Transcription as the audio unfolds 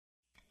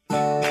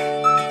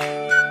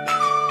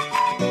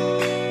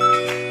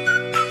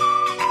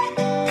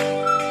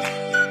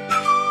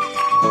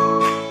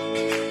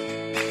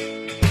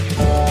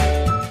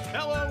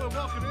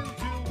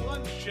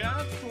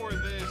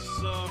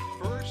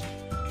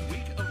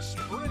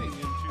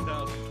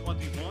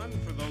51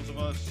 for those of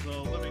us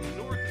living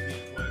north of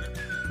the equator.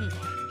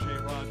 I'm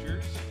Jay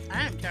Rogers.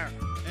 I'm Tara.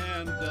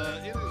 And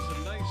it is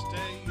a nice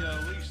day,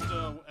 at least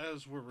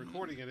as we're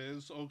recording it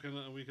is.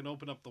 We can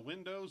open up the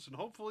windows, and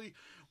hopefully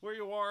where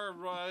you are,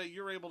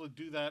 you're able to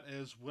do that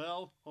as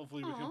well.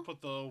 Hopefully we can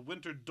put the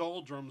winter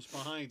doldrums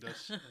behind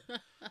us.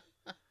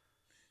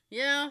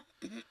 Yeah.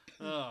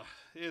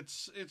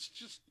 It's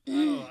just, I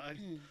don't know,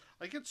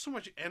 I get so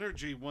much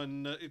energy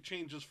when it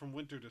changes from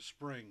winter to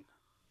spring.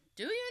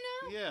 Do you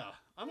know? Yeah,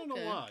 I don't know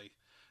Okay. why.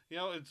 You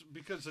know, it's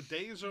because the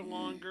days are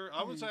longer.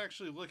 I was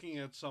actually looking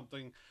at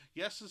something.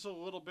 Yes, it's a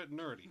little bit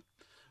nerdy,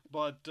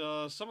 but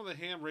some of the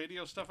ham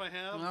radio stuff I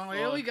have. Oh,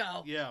 here we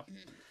go. Yeah,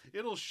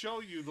 it'll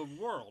show you the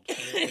world.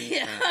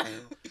 Yeah.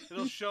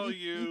 It'll show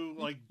you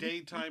like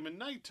daytime and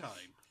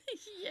nighttime,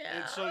 Yeah.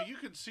 and so you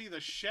can see the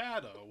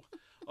shadow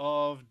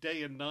of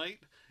day and night.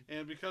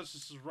 And because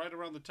this is right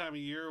around the time of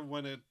year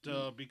when it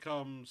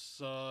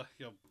becomes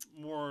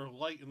more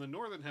light in the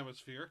northern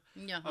hemisphere,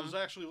 Yeah. I was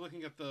actually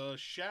looking at the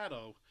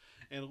shadow,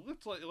 and it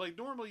looked like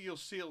normally you'll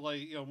see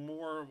it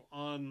more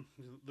on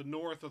the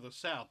north or the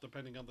south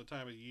depending on the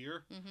time of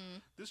year. Mm-hmm.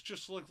 This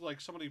just looked like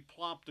somebody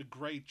plopped a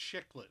gray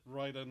chiclet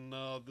right in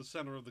the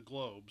center of the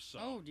globe. So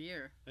Oh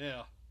dear.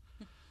 yeah,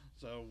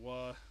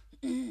 so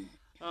I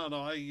don't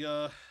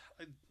know.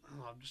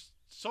 I'm just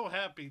so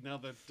happy now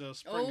that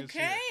spring is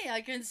here. Okay,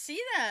 I can see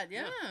that.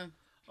 Yeah.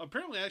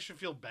 Apparently, I should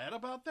feel bad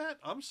about that.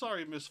 I'm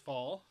sorry, Miss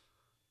Fall.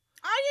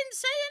 I didn't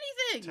say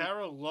anything.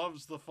 Tara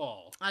loves the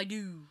fall. I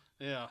do.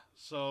 Yeah.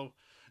 So,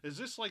 is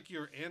this like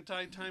your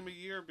anti time of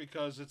year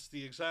because it's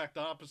the exact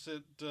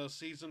opposite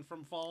season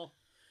from fall?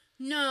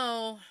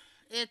 No,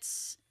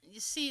 it's you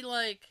see,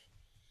 like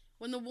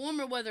when the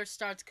warmer weather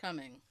starts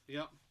coming,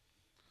 Yep.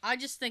 I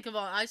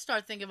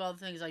start thinking of all the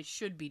things I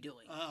should be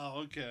doing,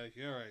 Oh, okay.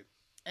 All right.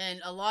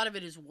 and a lot of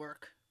it is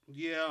work.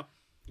 Yeah.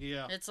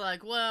 Yeah. It's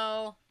like,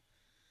 well,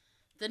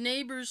 the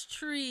neighbor's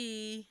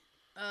tree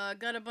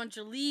got a bunch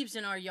of leaves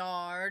in our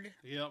yard,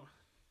 Yep.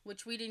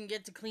 which we didn't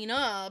get to clean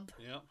up.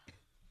 Yep.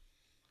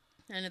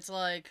 And it's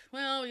like,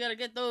 well, we got to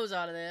get those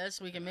out of there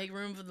so we can make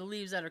room for the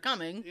leaves that are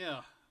coming.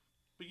 Yeah.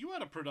 But you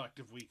had a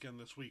productive weekend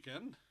this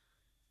weekend.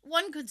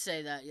 One could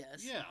say that,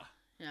 yes. Yeah.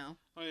 You know.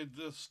 I mean,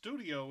 the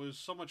studio is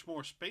so much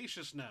more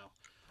spacious now.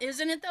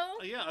 Isn't it,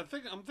 though? Yeah, I'm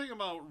thinking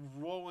about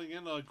rolling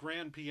in a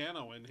grand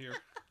piano in here.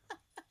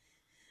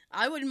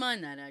 I wouldn't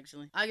mind that,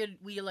 actually.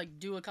 We like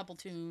do a couple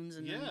tunes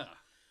and then Yeah.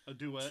 A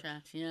duet.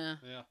 chat. Yeah.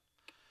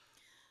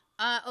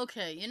 Yeah.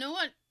 Okay, you know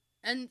what?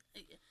 And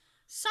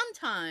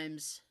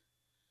sometimes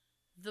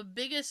the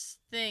biggest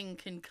thing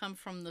can come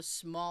from the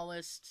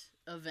smallest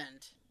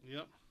event.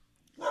 Yep.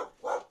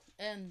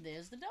 And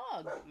there's the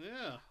dog.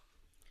 Yeah.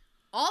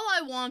 All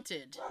I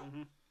wanted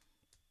Mhm.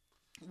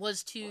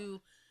 was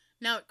to...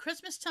 Now, at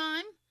Christmas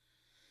time,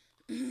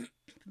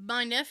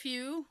 my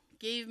nephew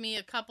gave me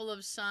a couple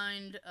of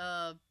signed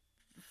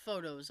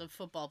photos of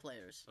football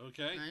players.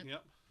 Okay. Right.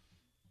 Yep.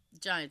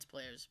 Giants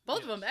players.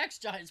 Both of Yes. them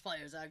ex-Giants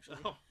players, actually.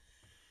 Oh.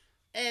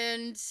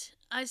 And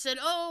I said,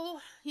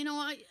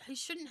 I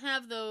shouldn't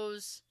have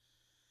those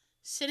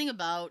sitting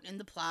about in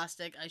the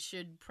plastic. I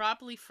should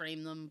properly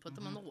frame them, put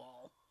them on the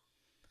wall.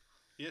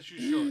 Yes, you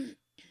should.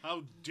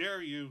 How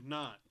dare you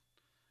not?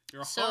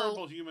 You're a So-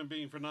 horrible human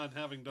being for not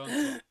having done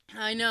so.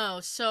 I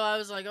know. So I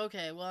was like,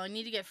 okay, well, I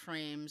need to get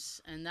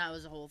frames. And that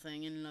was a whole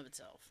thing in and of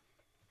itself.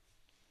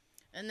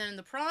 And then in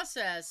the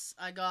process,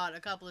 I got a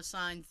couple of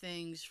signed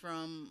things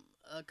from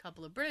a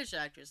couple of British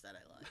actors that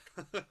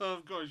I like.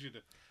 Of course you do.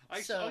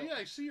 I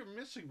see you're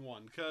missing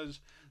one because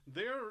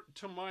they're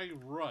to my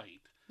right,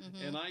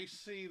 Mhm. and I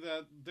see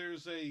that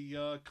there's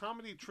a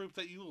comedy troupe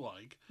that you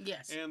like,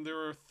 Yes. and there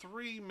are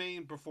three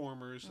main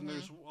performers, and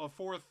there's a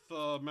fourth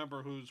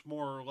member who's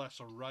more or less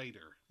a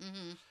writer.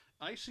 Mm-hmm.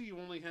 I see you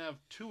only have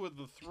two of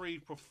the three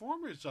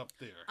performers up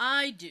there.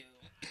 I do.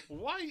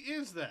 Why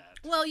is that?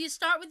 Well, you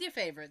start with your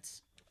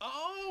favorites.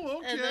 Oh,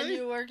 okay. And then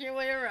you work your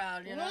way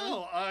around, you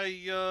know?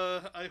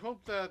 Well, I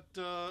hope that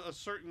a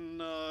certain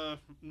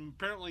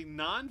apparently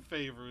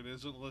non-favorite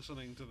isn't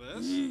listening to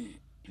this.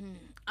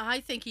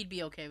 I think he'd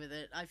be okay with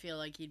it. I feel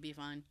like he'd be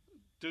fine.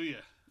 Do you?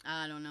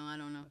 I don't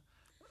know.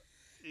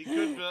 He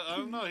could. I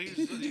don't know.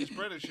 He's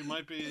British. He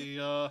might be.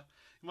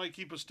 He might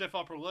keep a stiff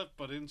upper lip,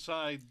 but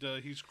inside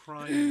he's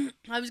crying.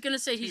 I was gonna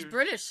say he's Tears.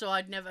 British, so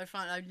I'd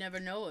never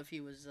know if he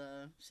was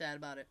sad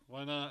about it.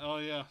 Why not? Oh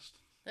yeah.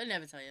 They'd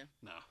never tell you.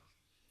 No.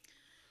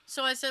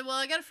 So I said, well,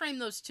 I gotta frame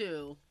those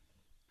two.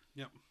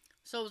 Yep.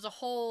 So it was a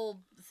whole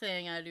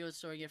thing. I had to go to the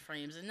store and get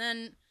frames, and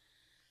then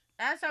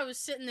as I was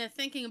sitting there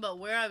thinking about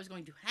where I was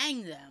going to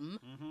hang them,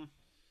 Mm-hmm.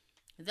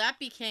 that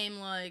became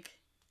like,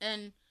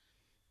 and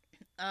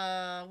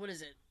what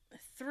is it?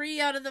 3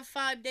 out of the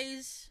 5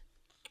 days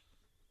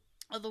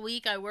of the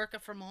week I work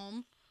from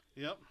home.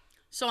 Yep.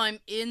 So I'm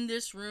in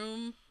this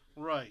room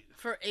Right.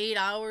 for 8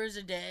 hours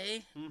a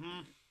day.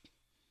 Mm-hmm.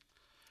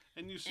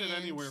 And you sit And-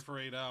 anywhere for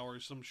 8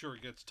 hours. I'm sure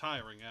it gets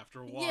tiring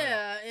after a while.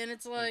 Yeah, and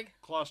it's like,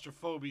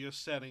 Claustrophobia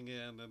setting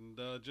in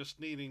and just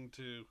needing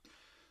to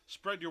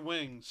spread your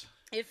wings.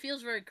 it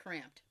feels very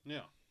cramped.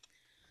 Yeah.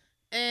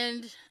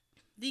 And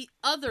the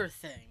other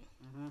thing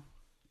Mm-hmm.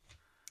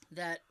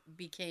 that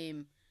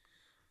became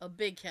a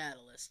big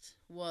catalyst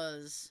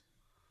was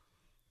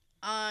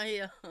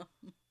I I don't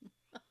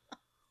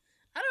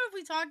know if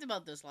we talked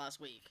about this last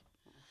week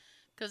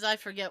because I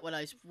forget what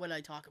I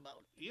talk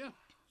about. Yeah,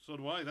 so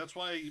do I. That's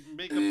why I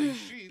make up these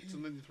sheets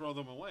and then you throw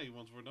them away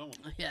once we're done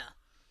with them. Yeah,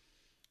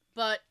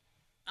 but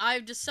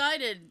I've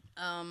decided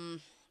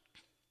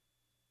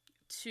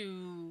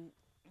to,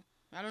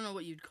 I don't know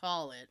what you'd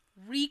call it,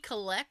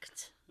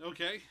 recollect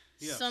Okay.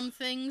 Yes. some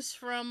things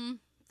from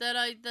that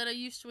I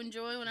used to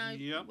enjoy when I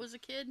Yep. was a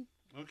kid.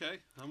 Okay,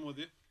 I'm with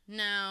you.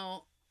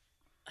 Now,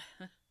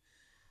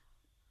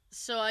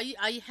 so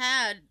I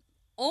had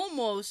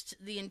almost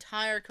the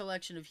entire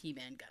collection of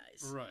He-Man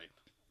guys. Right.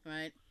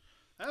 Right.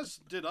 As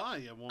did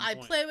I at one I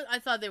point. played with. I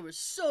thought they were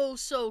so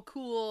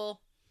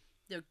cool.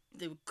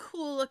 They were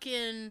cool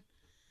looking.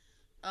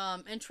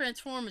 And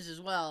Transformers as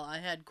well. I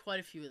had quite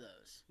a few of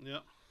those.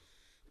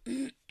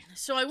 Yeah.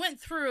 So I went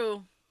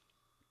through,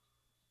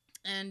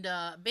 and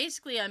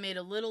basically I made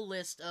a little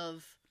list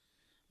of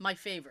my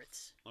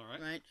favorites. All right.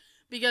 Right.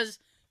 Because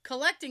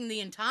collecting the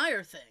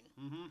entire thing,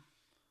 Mm-hmm.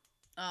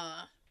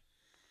 I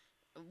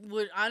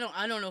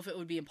don't know if it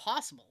would be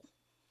impossible,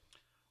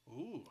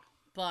 Ooh.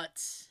 but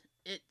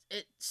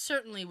it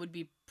certainly would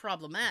be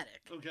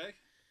problematic Okay.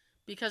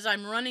 because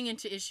I'm running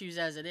into issues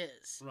as it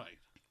is. Right.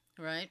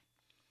 Right.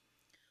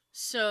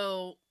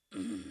 So,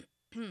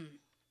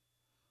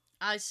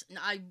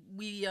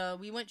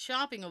 we went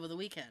shopping over the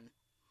weekend,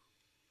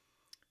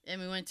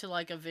 and we went to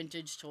like a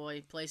vintage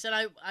toy place, and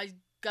I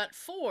got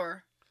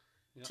 4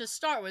 Yep. to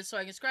start with, so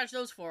I can scratch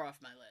those 4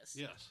 off my list.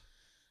 Yes.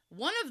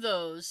 One of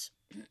those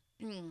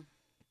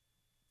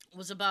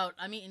was about.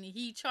 I mean,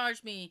 he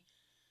charged me,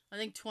 I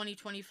think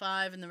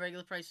 $20-25, and the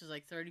regular price was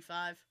like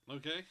 $35.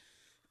 Okay.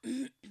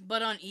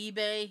 But on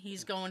eBay,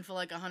 he's going for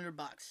like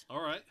 $100.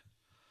 All right.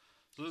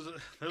 So this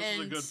is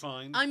a good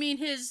find. I mean,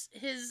 his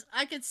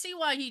I could see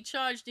why he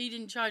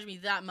didn't charge me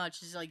that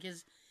much. It's like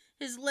his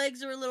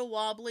legs are a little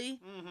wobbly,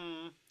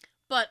 Mm-hmm.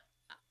 but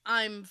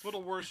I'm A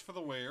little worse for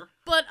the wear.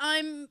 But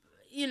I'm,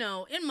 in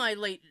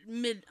my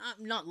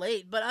not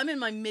late, but I'm in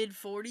my mid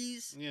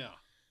 40s. Yeah.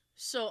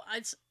 So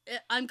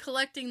I'm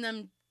collecting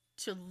them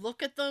to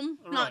look at them,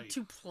 not Right.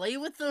 to play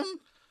with them.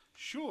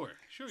 Sure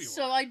you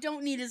So are. I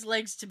don't need his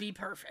legs to be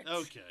perfect.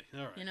 Okay.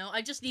 All right.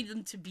 I just need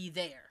them to be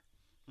there.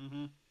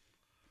 Mm-hmm.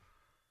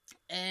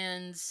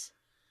 And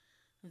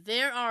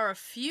there are a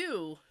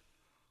few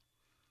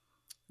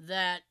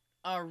that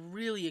are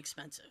really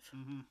expensive.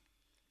 Mm-hmm.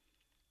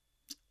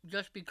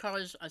 Just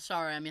because,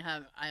 sorry,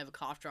 I have a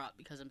cough drop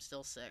because I'm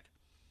still sick.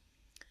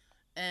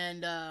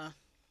 And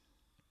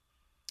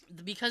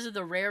because of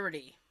the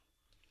rarity,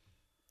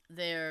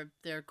 they're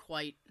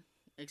quite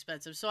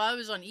expensive. So I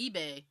was on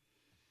eBay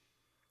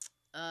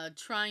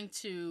trying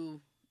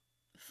to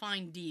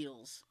find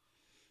deals.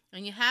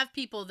 And you have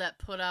people that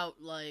put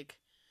out like,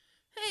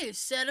 hey,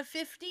 set of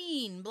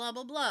 15, blah,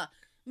 blah, blah.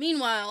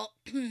 Meanwhile,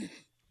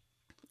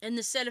 in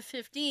the set of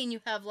 15,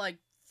 you have like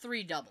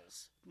 3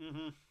 doubles.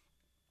 Mm-hmm.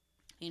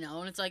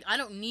 And it's like, I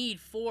don't need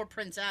 4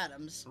 Prince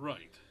Adams.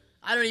 Right.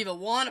 I don't even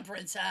want a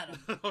Prince Adam.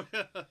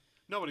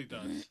 Nobody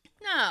does.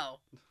 No.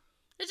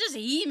 It's just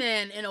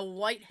He-Man in a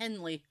white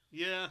Henley.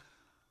 Yeah.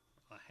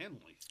 A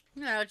Henley.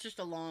 No, it's just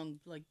a long,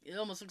 like, it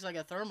almost looks like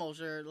a thermal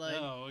shirt. Like,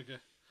 Oh, okay.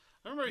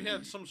 I remember he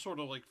had some sort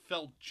of like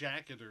felt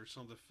jacket or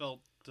something.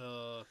 Felt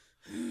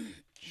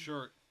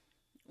shirt.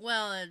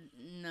 well,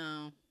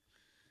 no.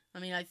 I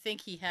mean, I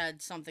think he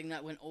had something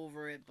that went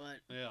over it, but...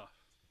 Yeah.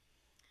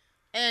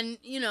 And,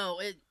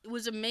 it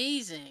was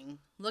amazing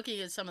looking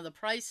at some of the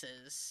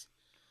prices,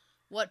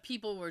 what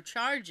people were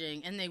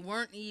charging, and they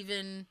weren't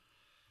even...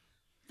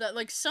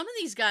 like, some of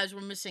these guys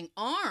were missing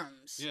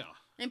arms. Yeah.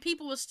 And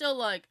people were still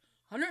like,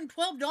 $112.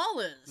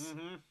 Mm-hmm.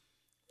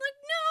 Like,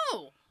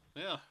 no!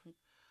 Yeah.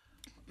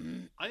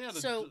 I had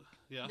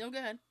yeah. No, go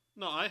ahead.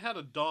 No, I had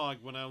a dog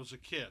when I was a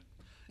kid,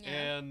 Yeah.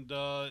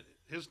 and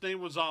his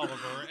name was Oliver.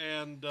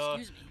 And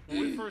Excuse me. when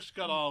we first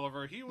got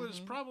Oliver, he was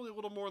probably a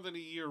little more than a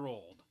year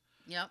old.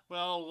 Yep.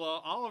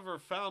 Well, Oliver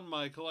found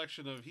my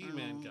collection of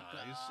He-Man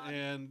guys, God.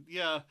 and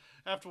yeah,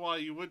 after a while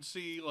you would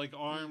see like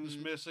arms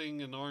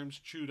missing and arms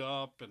chewed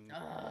up, and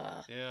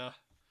yeah,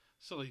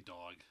 silly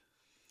dog.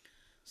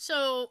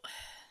 So,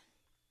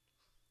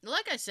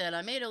 like I said,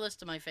 I made a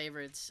list of my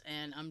favorites,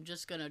 and I'm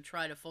just gonna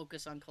try to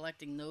focus on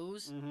collecting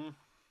those. Mm-hmm.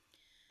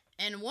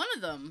 And one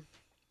of them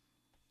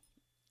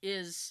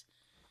is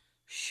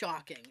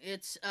shocking.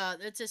 It's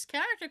this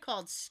character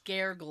called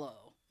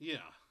Scareglow. Yeah.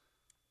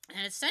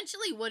 And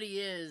essentially what he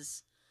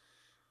is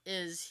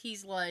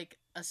he's like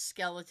a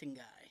skeleton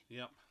guy,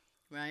 Yep.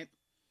 right?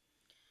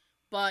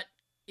 But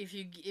if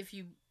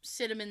you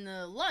sit him in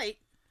the light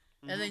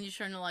and then you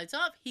turn the lights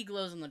off, he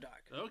glows in the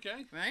dark.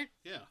 Okay. Right?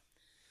 Yeah.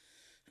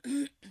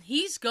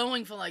 He's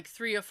going for like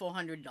 $300 or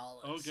 $400.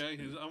 Okay.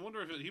 I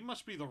wonder if he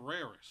must be the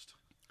rarest.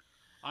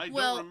 I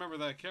Well- don't remember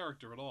that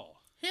character at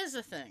all. Here's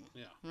the thing.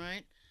 Yeah.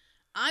 Right?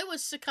 I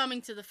was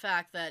succumbing to the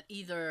fact that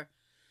either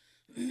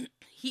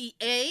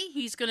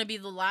he's going to be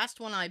the last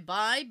one I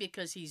buy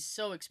because he's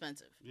so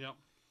expensive. Yep.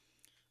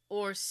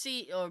 or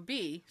C or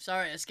B.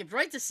 Sorry, I skipped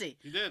right to C.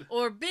 You did.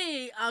 Or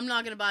B, I'm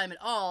not going to buy him at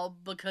all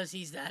because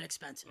he's that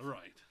expensive.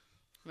 Right.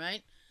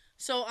 Right?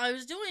 So I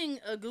was doing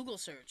a Google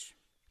search,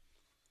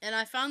 and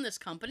I found this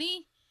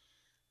company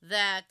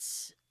that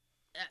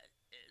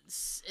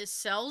it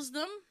sells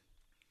them,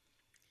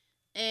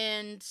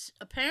 and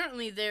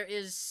apparently there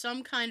is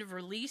some kind of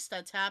release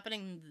that's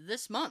happening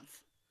this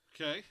month.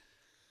 Okay.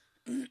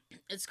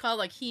 It's called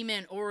like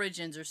He-Man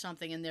Origins or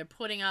something, and they're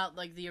putting out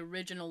like the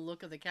original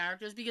look of the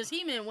characters because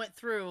He-Man went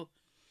through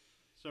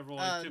several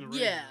iterations.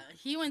 Yeah,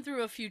 he went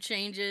through a few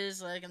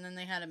changes, like, and then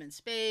they had him in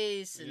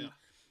space, and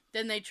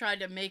then they tried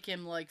to make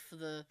him like for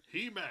the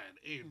He-Man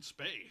in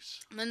space.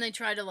 And then they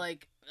tried to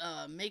like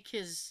make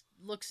his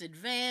looks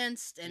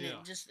advanced, and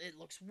it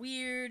looks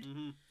weird.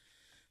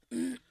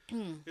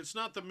 Mm-hmm. It's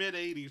not the mid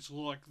 '80s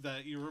look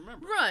that you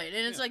remember, right?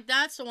 And it's like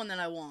that's the one that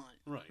I want,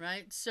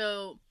 right?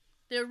 So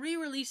they're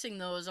re-releasing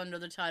those under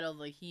the title of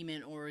like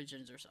He-Man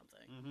Origins or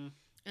something, mm-hmm.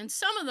 and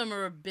some of them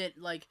are a bit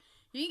like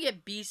you can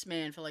get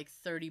Beastman for like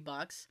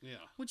 $30,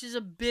 which is a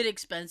bit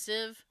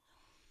expensive,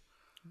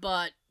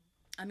 but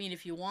I mean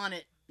if you want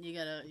it, you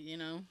gotta,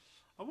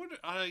 I wonder.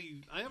 I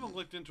haven't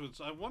looked into it.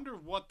 So I wonder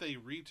what they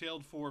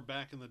retailed for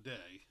back in the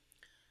day,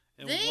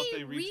 and what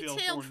they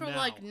retailed for now.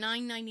 Like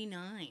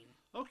 $9.99.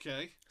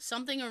 Okay.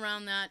 Something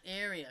around that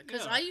area,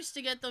 because I used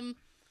to get them.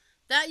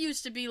 That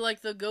used to be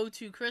like the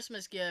go-to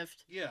Christmas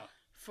gift. Yeah.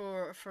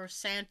 For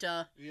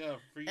Santa. Yeah,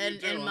 for you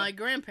and my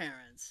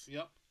grandparents.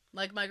 Yep.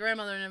 Like my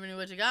grandmother never knew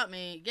what to get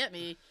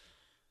me.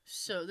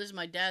 So this is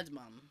my dad's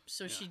mom.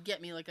 So she'd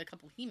get me like a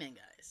couple He-Man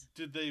guys.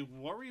 Did they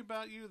worry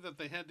about you that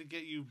they had to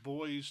get you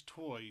boys'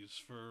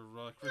 toys for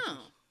Christmas?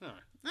 No. All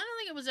right. I don't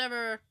think it was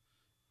ever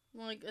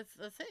like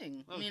a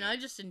thing. Okay. I mean, I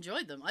just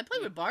enjoyed them. I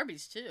played with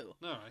Barbies too.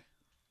 All right.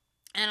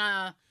 And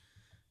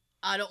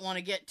I don't want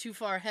to get too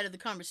far ahead of the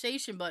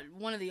conversation, but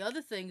one of the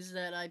other things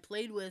that I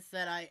played with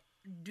that I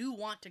do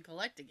want to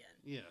collect again.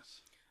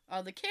 Yes.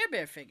 Are the Care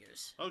Bear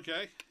figures.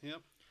 Okay. Yep.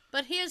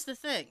 But here's the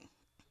thing.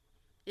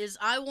 Is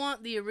I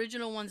want the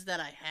original ones that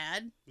I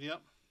had.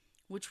 Yep.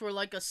 Which were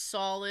like a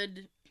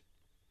solid,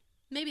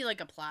 maybe like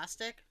a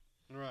plastic.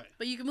 Right.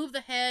 But you can move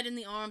the head and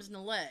the arms and the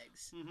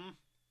legs. Mm-hmm.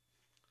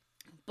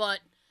 But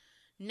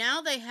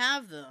now they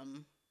have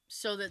them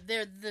so that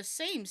they're the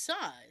same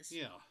size.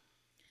 Yeah.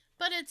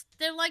 But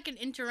they're like an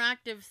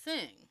interactive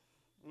thing.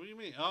 What do you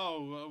mean?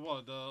 Oh,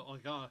 what?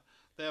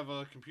 They have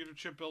a computer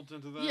chip built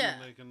into them, yeah.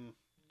 And they can.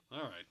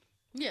 All right.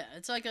 Yeah,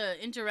 it's like an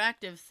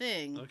interactive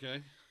thing.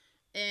 Okay.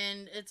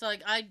 And it's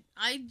like I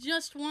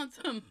just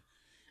want them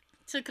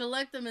to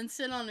collect them and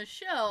sit on a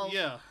shelf.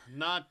 Yeah,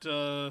 not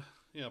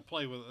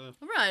play with it.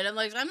 Right.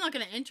 I'm not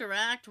going to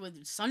interact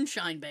with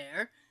Sunshine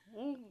Bear.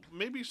 Well,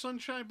 maybe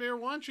Sunshine Bear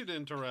wants you to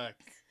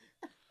interact.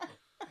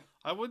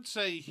 I would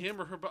say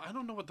him or her, but I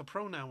don't know what the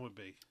pronoun would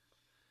be.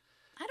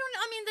 I don't know.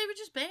 I mean, they were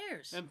just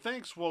bears. And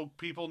thanks, woke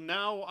people.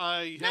 Now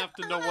I have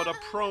to know what a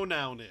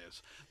pronoun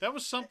is. That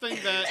was something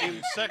that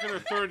in 2nd or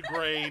 3rd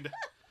grade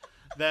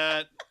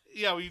that,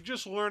 you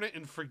just learn it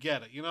and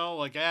forget it.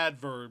 Like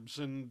adverbs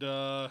and,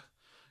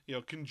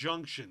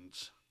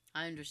 conjunctions.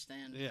 I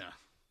understand. Yeah.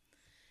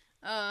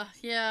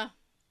 Yeah.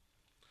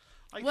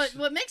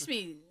 What makes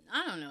me,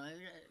 I don't know,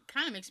 it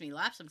kind of makes me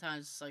laugh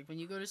sometimes. It's like when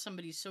you go to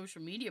somebody's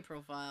social media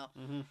profile,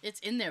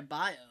 it's in their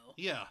bio.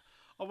 Yeah.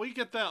 Oh, we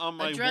get that on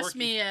my Address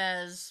me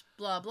as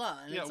blah, blah.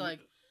 And it's like,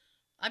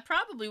 I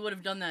probably would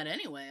have done that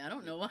anyway. I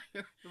don't know why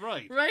you're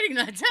writing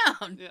that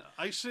down. Yeah,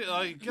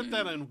 I get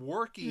that in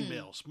work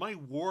emails. My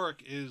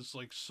work is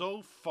like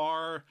so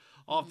far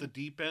off the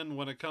deep end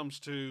when it comes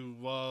to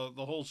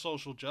the whole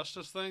social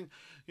justice thing,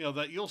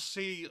 that you'll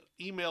see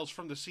emails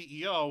from the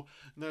CEO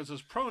and there's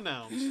his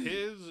pronouns,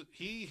 his,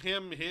 he,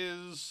 him,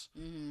 his,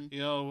 and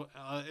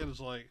it's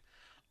like,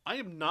 I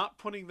am not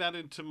putting that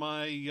into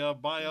my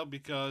bio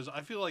because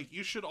I feel like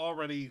you should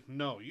already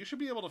know. You should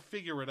be able to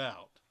figure it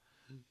out.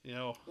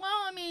 Well,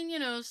 I mean,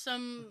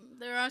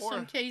 there are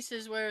some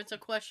cases where it's a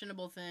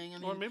questionable thing. I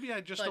mean, or maybe I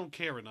just don't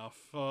care enough.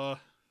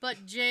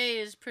 But Jay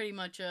is pretty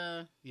much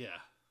a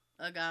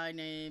guy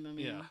name. I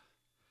mean,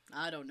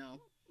 I don't know.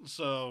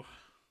 So,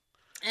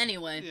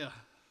 anyway,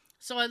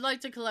 so I'd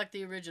like to collect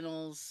the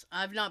originals.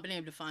 I've not been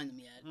able to find them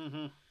yet.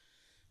 Mm-hmm.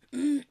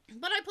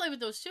 But I played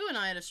with those too, and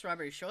I had a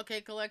Strawberry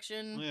Shortcake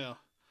collection. Yeah.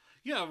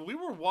 Yeah, we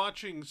were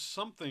watching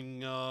something,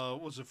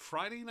 was it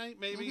Friday night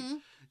maybe?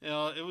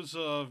 Mm-hmm. It was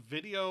a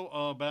video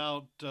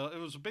about, it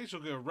was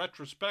basically a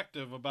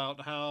retrospective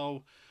about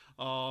how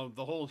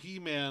the whole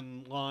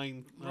He-Man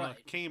line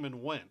came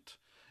and went.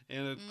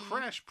 And it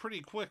crashed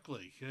pretty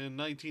quickly in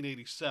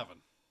 1987.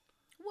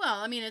 Well,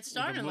 I mean, it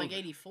started in like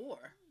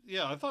 84.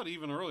 Yeah, I thought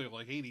even earlier,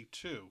 like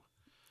 82.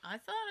 I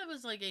thought it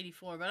was like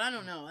 84, but I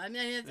don't know. I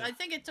mean, I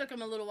think it took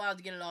them a little while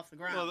to get it off the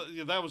ground.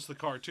 Well, that was the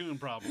cartoon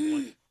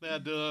probably. They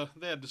had to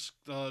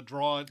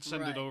draw it,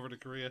 send it over to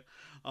Korea.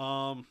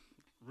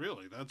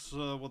 Really, that's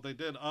what they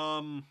did.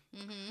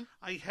 Mm-hmm.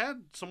 I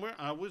had somewhere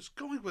I was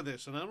going with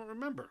this, and I don't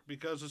remember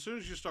because as soon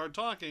as you start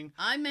talking,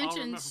 I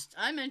mentioned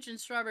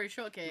strawberry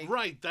shortcake.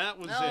 right, that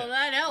was it. Oh,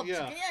 that helped.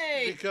 Yeah,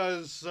 Yay!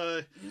 because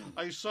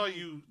I saw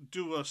you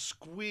do a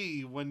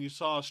squee when you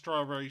saw a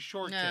strawberry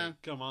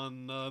shortcake come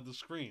on the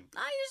screen.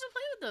 I used to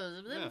play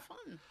with those. They were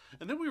fun.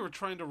 And then we were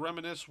trying to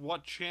reminisce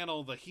what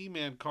channel the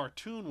He-Man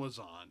cartoon was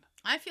on.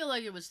 I feel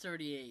like it was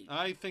 38.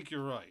 I think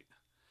you're right.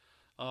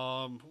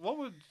 What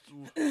would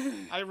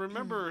I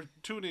remember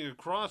tuning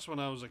across when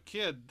I was a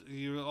kid?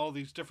 All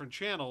these different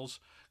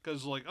channels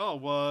because, like,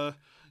 the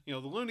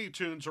Looney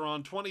Tunes are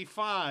on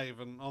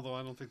 25, and although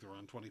I don't think they're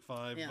on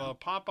 25,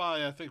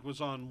 Popeye I think was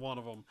on one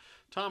of them.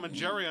 Tom and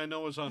Jerry I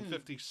know was on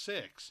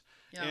 56,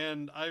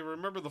 and I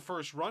remember the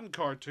first run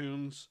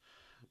cartoons.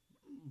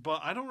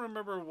 But I don't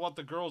remember what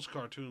the girls'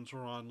 cartoons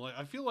were on. Like,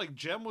 I feel like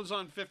Jem was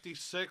on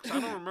 56. I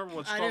don't remember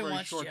what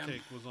Strawberry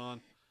Shortcake was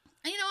on.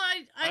 You know,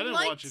 I didn't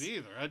watch it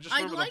either. I just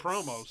remember the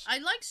promos. I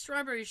liked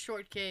Strawberry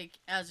Shortcake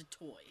as a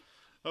toy.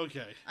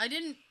 Okay. I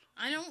don't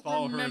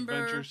Follow remember.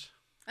 Her adventures.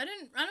 I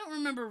don't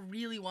remember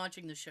really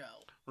watching the show.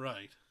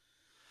 Right.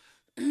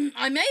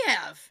 I may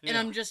have, and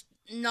I'm just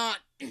not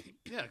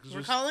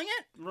recalling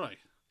it. Right.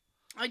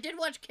 I did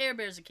watch Care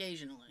Bears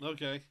occasionally.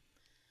 Okay.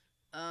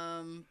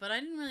 But I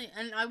didn't really,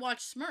 and I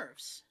watched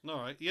Smurfs.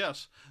 All right.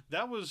 Yes,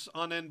 that was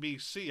on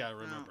NBC. I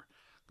remember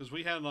because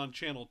we had it on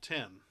Channel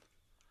 10.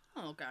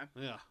 Oh, okay.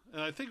 Yeah,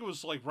 and I think it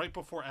was like right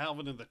before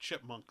Alvin and the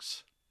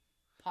Chipmunks.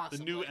 Possibly.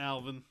 The new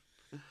Alvin.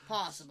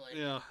 Possibly.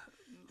 Yeah.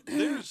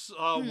 There's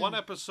one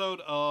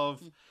episode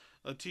of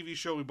a TV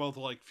show we both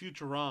like,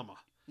 Futurama.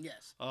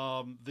 Yes.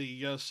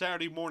 The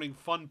Saturday Morning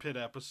Fun Pit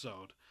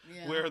episode,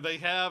 where they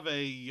have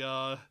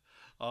a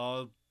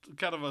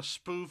kind of a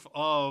spoof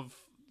of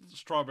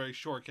Strawberry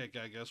Shortcake,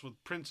 I guess, with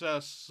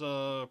Princess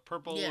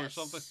Purple or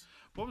something.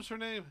 What was her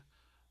name?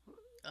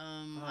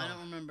 I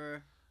don't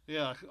remember.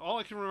 Yeah, all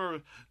I can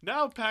remember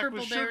now. Packed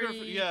with sugar.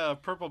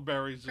 Purple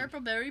berries.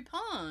 Purpleberry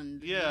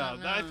Pond. Yeah,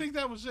 I think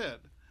that was it.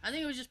 I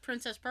think it was just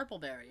Princess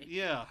Purpleberry.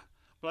 Yeah,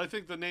 but I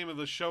think the name of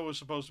the show was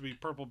supposed to be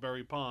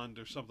Purpleberry Pond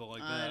or something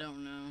like that. I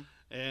don't know.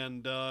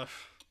 And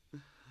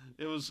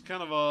it was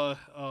kind of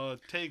a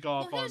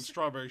takeoff on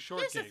Strawberry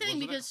Shortcake. Here's the thing,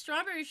 because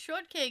Strawberry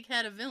Shortcake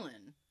had a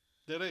villain.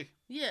 Did he?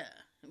 Yeah,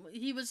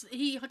 he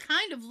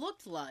kind of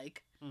looked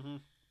like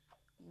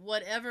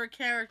whatever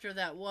character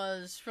that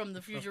was from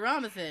the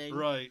Futurama thing.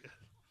 Right.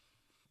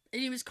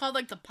 And he was called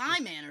like the Pie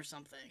Man or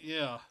something.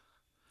 Yeah.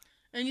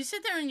 And you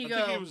sit there and you go...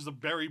 I think he was the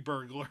berry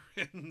burglar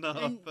in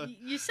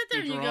you sit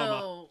there Futurama. And you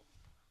go,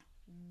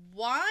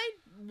 why?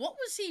 What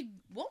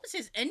was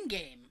his end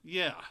game?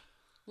 Yeah.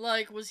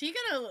 Like, was he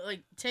gonna,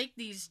 like, take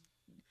these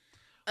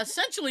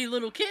essentially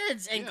little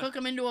kids and cook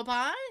them into a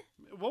pie?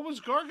 What was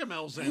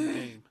Gargamel's end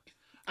game?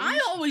 I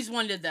always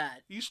wondered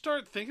that. You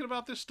start thinking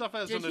about this stuff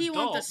as an adult. Did he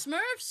want the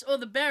Smurfs or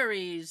the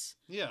berries?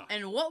 Yeah.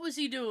 And what was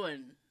he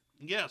doing?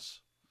 Yes.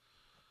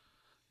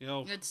 You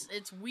know,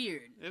 it's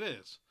weird. It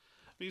is.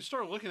 But you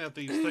start looking at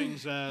these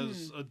things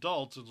as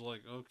adults, it's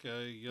like,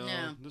 okay,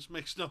 this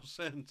makes no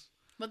sense.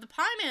 But the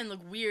Pie Man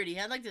looked weird. He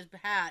had like this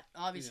hat,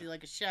 obviously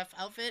like a chef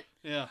outfit.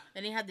 Yeah.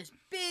 And he had this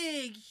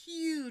big,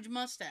 huge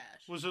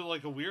mustache. Was it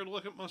like a weird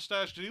looking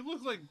mustache? Did he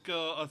look like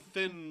a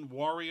thin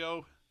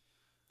Wario?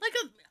 Like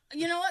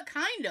you know what?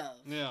 Kind of.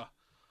 Yeah.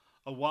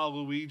 A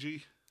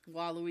Waluigi.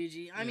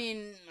 Waluigi. I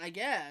mean, I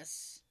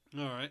guess.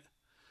 All right.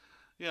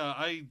 Yeah,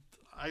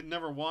 I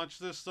never watched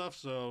this stuff,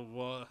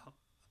 so...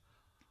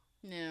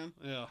 yeah.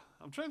 Yeah.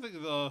 I'm trying to think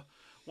of the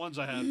ones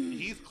I had.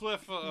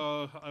 Heathcliff,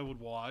 I would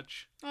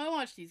watch. I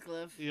watched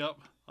Heathcliff. Yep.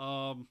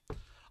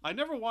 I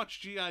never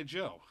watched G.I.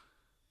 Joe.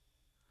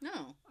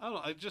 No. I don't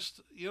know. I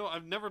just,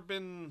 I've never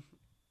been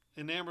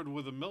enamored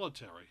with the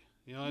military.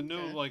 I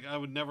knew, like, I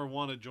would never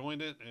want to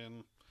join it,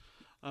 and...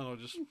 I don't know,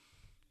 just...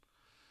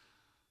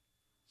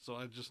 So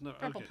I just never...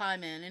 Purple Pie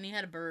Man, and he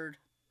had a bird.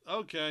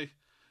 Okay.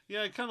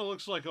 Yeah, it kind of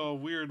looks like a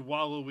weird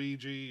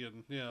Waluigi,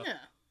 and yeah. Yeah.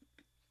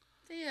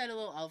 He had a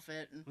little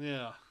outfit. And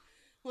yeah.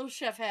 Little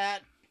chef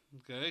hat.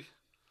 Okay.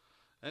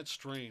 That's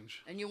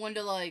strange. And you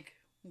wonder, like,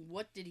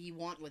 what did he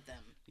want with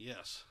them?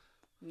 Yes.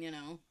 Yep.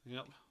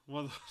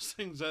 One of those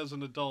things as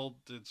an adult,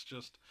 it's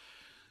just...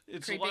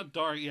 It's creepy. A lot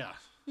dark, yeah.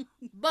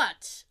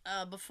 But,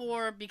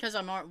 because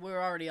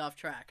we're already off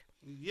track.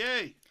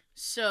 Yay!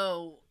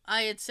 So,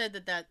 I had said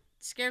that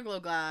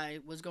Scareglow guy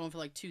was going for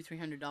like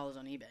 $200-300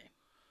 on eBay.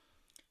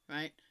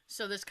 Right?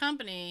 So this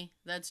company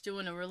that's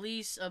doing a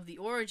release of the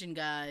Origin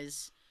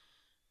guys,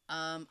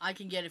 I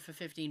can get it for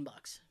 $15.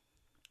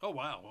 Oh,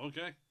 wow.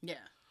 Okay. Yeah.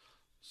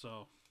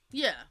 So.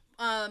 Yeah.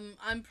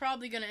 I'm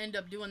probably going to end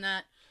up doing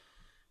that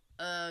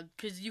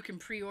because you can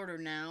pre-order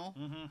now.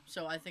 Mm-hmm.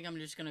 So I think I'm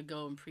just going to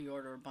go and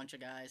pre-order a bunch of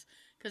guys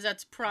because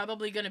that's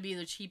probably going to be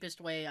the cheapest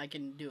way I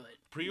can do it.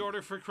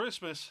 Pre-order for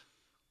Christmas.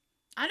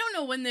 I don't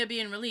know when they're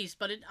being released,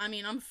 but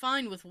I'm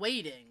fine with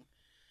waiting,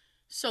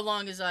 so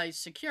long as I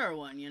secure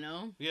one,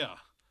 Yeah.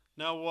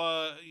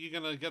 Now, you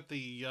gonna get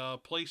the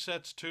play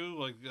sets too,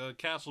 like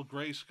Castle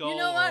Grayskull? You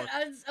know what?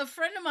 A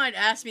friend of mine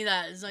asked me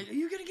that. It's like, are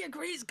you gonna get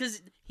Grayskull?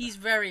 Because he's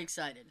very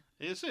excited.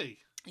 Is he?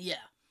 Yeah.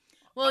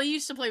 Well, he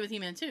used to play with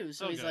He-Man too,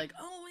 so he's Okay. like,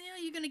 "Oh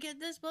yeah, you're gonna get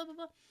this, blah blah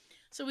blah."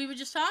 So we were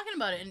just talking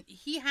about it, and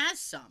he has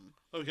some.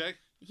 Okay.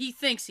 He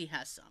thinks he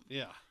has some,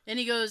 Yeah. and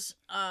he goes,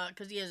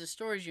 because he has a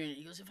storage unit.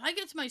 He goes, "If I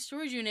get to my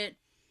storage unit,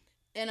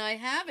 and I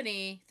have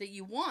any that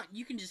you want,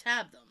 you can just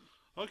have them."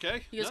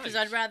 Okay. He goes, "Because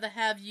nice. I'd rather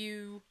have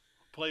you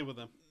Play with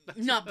him.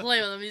 not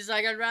play with them." He's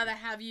like, "I'd rather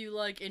have you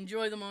like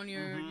enjoy them on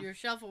your Mhm. your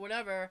shelf or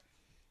whatever,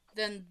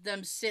 than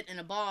them sit in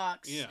a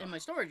box Yeah. in my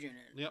storage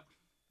unit." Yep.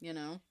 You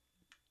know.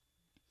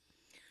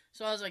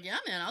 So I was like, "Yeah,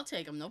 man, I'll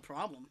take them, no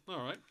problem." All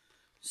right.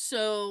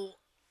 So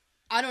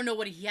I don't know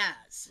what he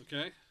has,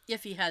 Okay.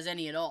 if he has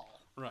any at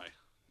all. Right.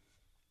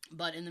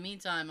 But in the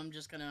meantime, I'm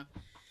just gonna,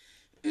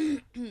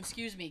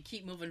 excuse me,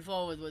 keep moving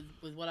forward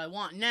with what I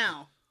want.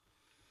 Now,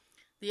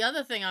 the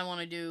other thing I want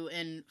to do,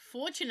 and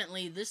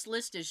fortunately this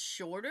list is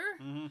shorter,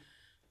 Mm-hmm.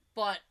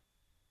 but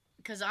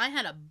because I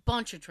had a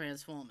bunch of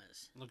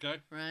Transformers,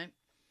 Okay. right?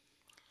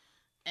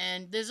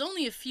 And there's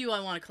only a few I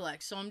want to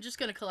collect, so I'm just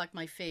gonna collect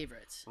my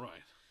favorites.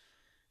 Right.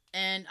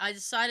 And I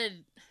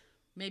decided,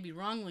 maybe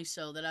wrongly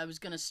so, that I was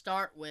gonna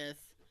start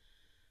with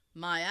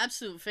my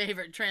absolute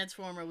favorite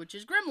Transformer, which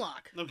is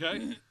Grimlock.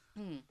 Okay.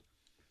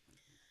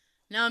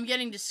 Now I'm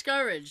getting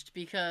discouraged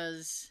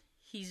because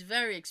he's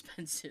very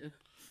expensive.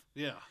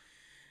 Yeah.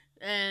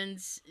 And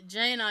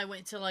Jay and I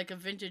went to like a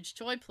vintage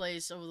toy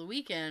place over the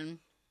weekend,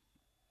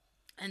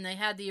 and they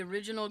had the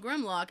original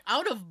Grimlock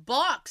out of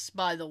box,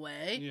 by the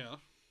way, Yeah.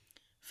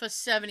 for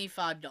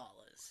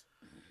 $75.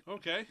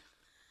 Okay.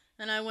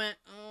 And I went,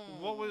 "Oh."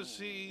 What was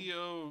he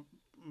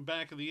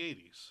back in the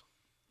 80s?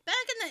 Back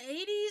in the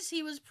 80s,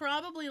 he was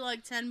probably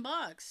like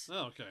 $10.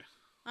 Oh, okay.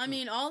 I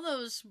mean, all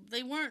those,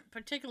 they weren't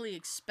particularly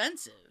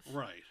expensive.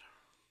 Right.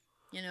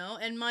 You know,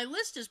 and my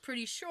list is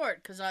pretty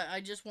short because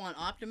I just want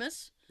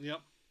Optimus,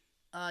 Yep.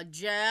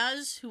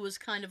 Jazz, who was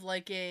kind of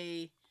like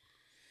he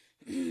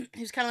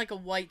was kind of like a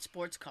white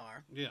sports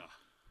car, Yeah.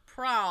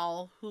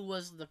 Prowl, who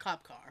was the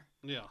cop car,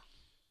 Yeah.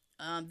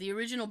 the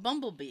original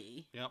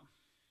Bumblebee, Yep.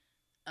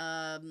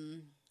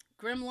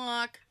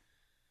 Grimlock,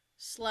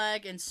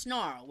 Slag, and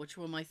Snarl, which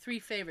were my 3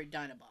 favorite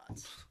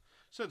Dinobots.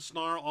 Said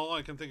Snarl. All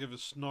I can think of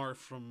is Snarf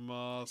from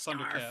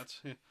Thundercats.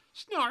 Yeah.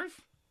 Snarf.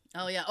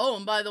 Oh yeah. Oh,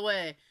 and by the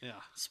way,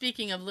 Yeah.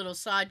 speaking of little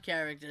side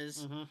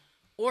characters, Mm-hmm.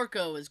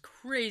 Orko is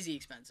crazy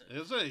expensive.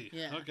 Is he?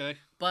 Yeah. Okay.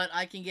 But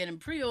I can get him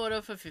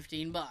pre-order for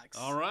 $15.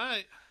 All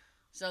right.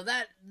 So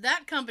that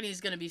company's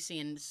going to be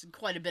seeing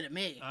quite a bit of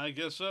me. I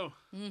guess so.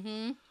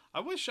 Mm-hmm. I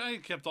wish I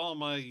had kept all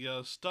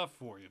my stuff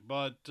for you,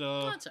 but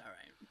That's all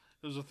right.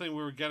 it was a thing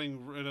we were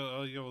getting rid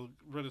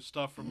of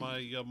stuff from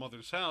my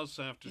mother's house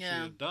after she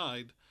Yeah. had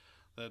died.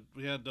 That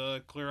we had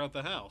to clear out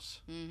the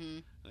house. Mm-hmm.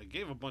 I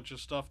gave a bunch of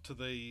stuff to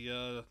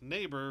the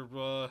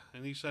neighbor,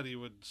 and he said he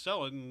would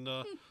sell it and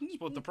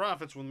split the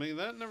profits with me.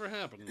 That never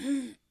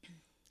happened.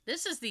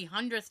 This is the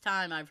 100th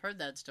time I've heard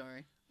that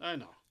story. I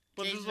know.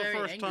 But Jay's this is the very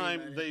first angry about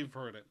time it. they've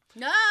heard it.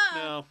 No.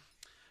 Now,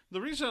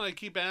 the reason I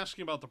keep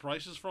asking about the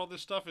prices for all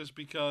this stuff is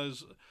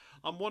because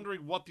I'm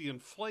wondering what the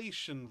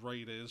inflation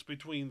rate is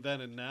between then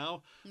and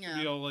now. Yeah.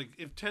 You know, like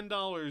if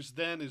 $10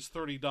 then is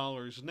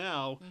 $30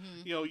 now,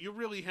 Mhm. you know, you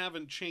really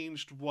haven't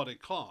changed what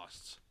it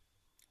costs.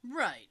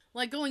 Right.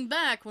 Like going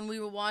back when we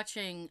were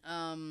watching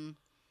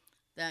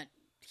that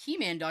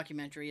He-Man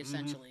documentary,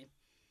 essentially,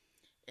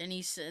 and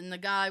and the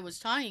guy was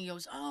talking. He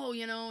goes, "Oh,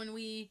 you know, and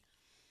we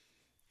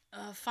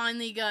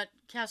finally got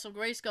Castle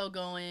Grayskull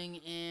going,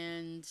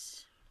 and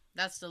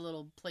that's the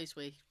little place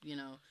where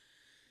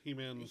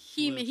He-Man. lives.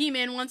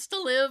 He-Man wants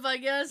to live, I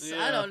guess.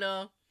 Yeah. I don't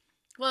know.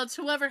 Well, it's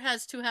whoever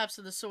has 2 halves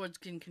of the swords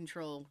can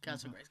control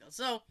Castle Grayskull.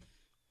 So,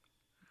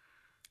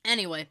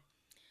 anyway,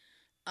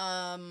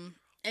 and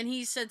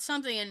he said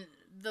something, and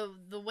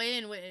the way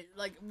in which,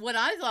 like, what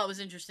I thought was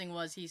interesting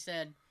was he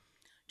said,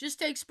 just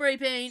take spray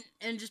paint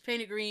and just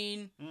paint it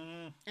green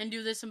Mhm. and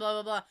do this and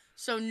blah blah blah.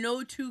 So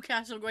no 2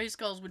 Castle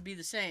Grayskulls would be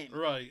the same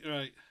Right,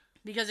 right.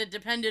 because it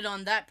depended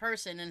on that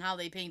person and how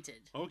they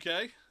painted.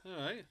 Okay, all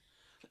right.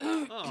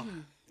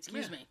 Oh,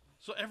 Excuse man. me.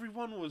 So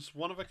everyone was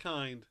one of a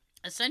kind.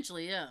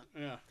 Essentially, yeah.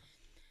 Yeah.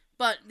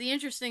 But the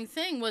interesting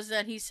thing was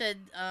that he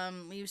said,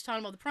 he was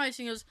talking about the price,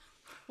 and he goes,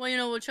 well, you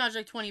know, we'll charge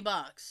like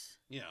 $20.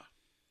 Yeah.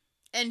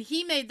 And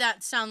he made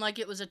that sound like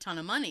it was a ton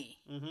of money.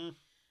 Mm-hmm.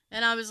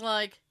 And I was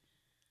like,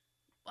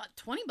 what,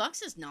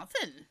 $20 is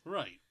nothing.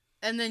 Right.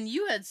 And then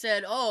you had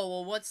said, oh,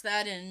 well, what's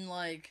that in,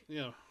 like,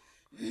 Yeah.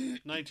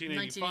 $1985.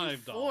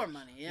 1984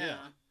 money,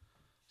 yeah.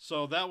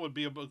 So that would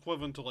be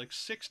equivalent to like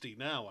 60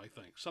 now, I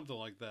think. Something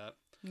like that.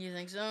 You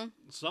think so?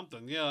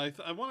 Something, yeah.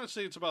 I want to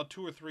say it's about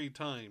 2 or 3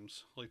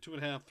 times. Like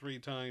 2.5, 3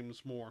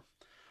 times more.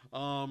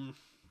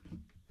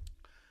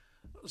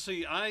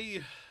 See,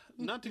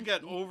 not to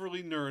get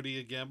overly nerdy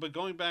again, but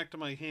going back to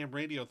my ham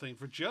radio thing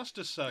for just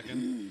a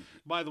second.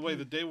 By the way,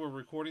 the day we're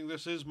recording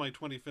this is my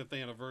 25th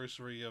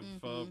anniversary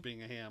of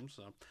being a ham,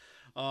 so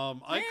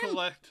I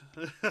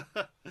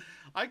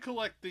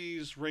collect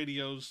these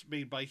radios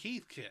made by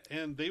Heathkit,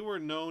 and they were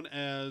known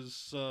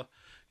as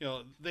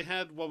they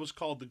had what was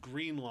called the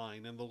Green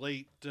Line in the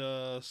late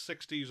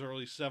 60s,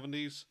 early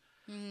 70s.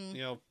 Mm-hmm.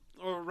 You know,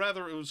 or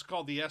rather, it was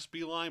called the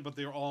SB line, but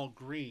they're all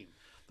green.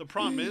 The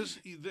problem is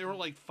there were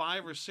like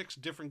 5 or 6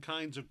 different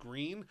kinds of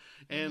green,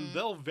 and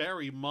they'll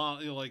vary.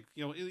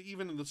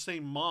 Even in the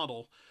same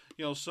model,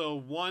 so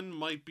one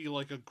might be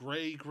like a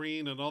gray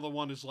green, another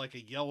one is like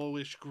a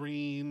yellowish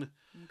green.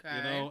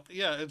 Okay.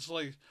 Yeah, it's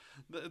like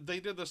they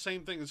did the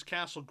same thing as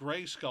Castle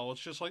Grayskull.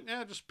 It's just like,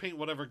 just paint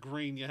whatever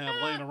green you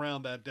have laying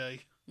around that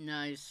day.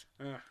 Nice.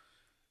 Yeah.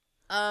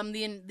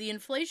 The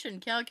inflation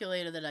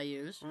calculator that I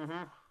use,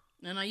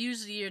 and I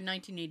use the year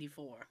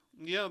 1984.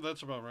 Yeah,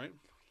 that's about right.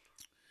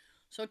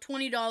 So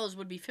 $20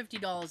 would be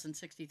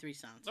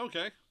 $50.63.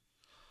 Okay,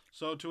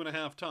 so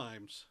 2.5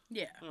 times.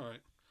 Yeah. All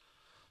right.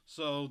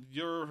 So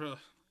you're.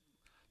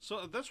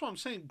 So that's what I'm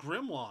saying.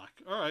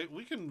 Grimlock. All right,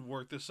 we can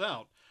work this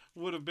out.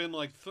 Would have been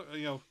like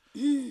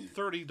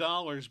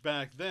 $30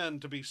 back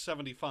then to be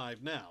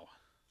 $75 now.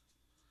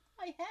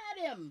 I had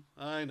him.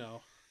 I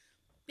know.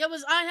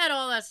 I had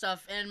all that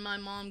stuff, and my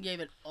mom gave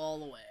it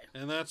all away.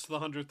 And that's the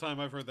 100th time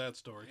I've heard that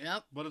story.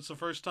 Yep. But it's the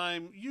first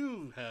time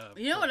you have.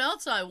 You know what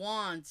else I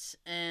want?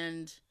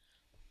 And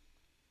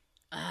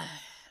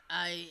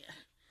I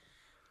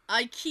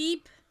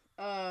keep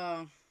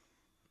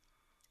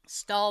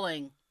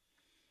stalling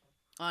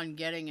on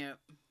getting it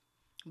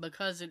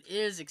because it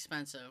is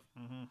expensive.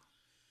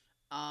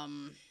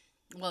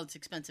 Well, it's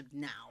expensive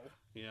now.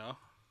 Yeah.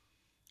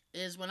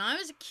 Is when I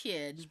was a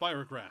kid.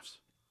 Spirographs.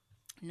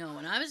 No,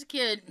 when I was a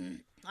kid,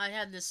 I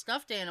had this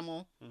stuffed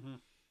animal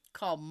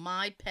called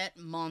My Pet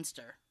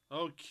Monster.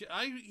 Okay.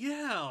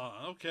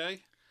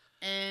 Okay.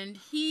 And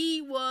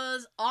he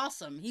was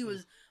awesome.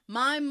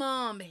 My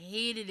mom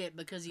hated it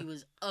because he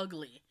was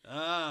ugly.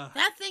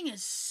 That thing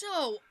is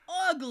so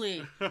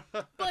ugly.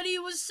 But he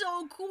was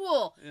so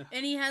cool. Yeah.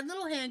 And he had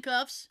little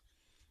handcuffs.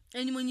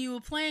 And when you were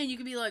playing, you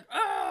could be like,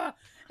 ah!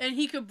 And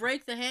he could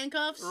break the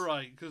handcuffs.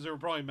 Right, because they were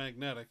probably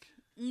magnetic.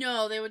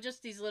 No, they were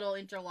just these little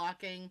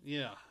interlocking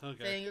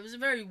thing. It was a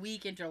very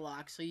weak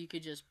interlock, so you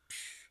could just...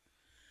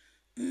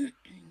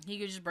 he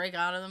could just break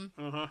out of them.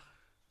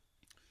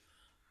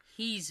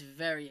 He's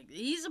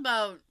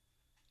about...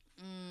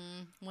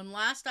 when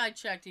last I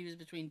checked, he was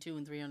between $200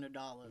 and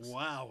 $300.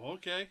 Wow,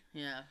 okay.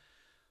 Yeah.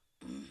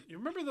 You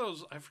remember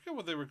those... I forget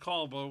what they were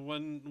called, but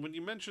when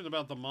you mentioned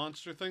about the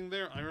monster thing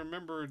there, I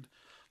remembered...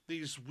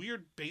 these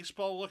weird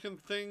baseball-looking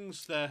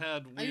things that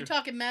had weird... Are you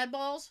talking Mad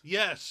Balls?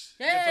 Yes.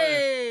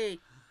 Hey!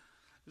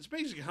 It's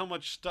amazing how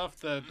much stuff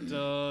that,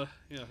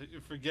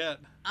 you forget.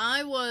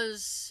 I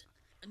was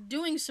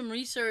doing some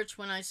research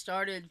when I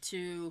started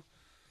to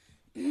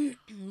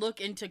look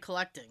into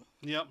collecting.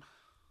 Yep.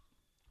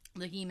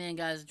 The He-Man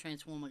guys and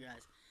Transformer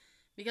guys.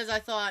 Because I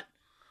thought,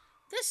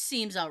 this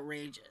seems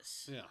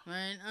outrageous. Yeah.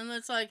 Right? And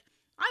it's like,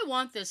 I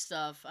want this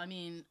stuff. I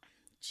mean,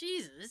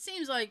 Jesus, it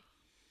seems like...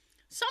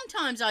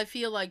 Sometimes I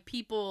feel like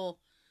people,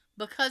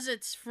 because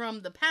it's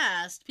from the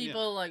past,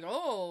 people are like,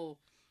 oh,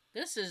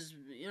 this is,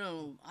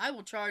 I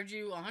will charge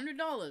you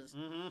 $100.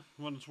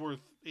 When it's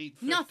worth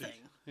 $8.50.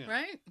 Nothing,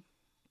 right?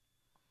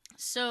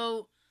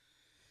 So,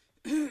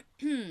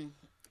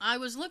 I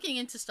was looking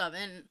into stuff,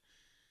 and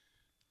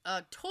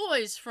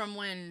toys from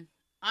when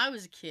I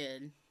was a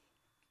kid,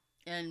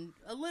 and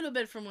a little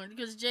bit from when,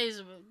 because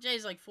Jay's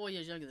like 4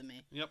 years younger than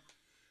me. Yep.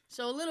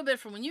 So a little bit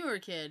from when you were a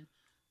kid,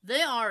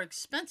 they are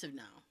expensive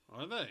now.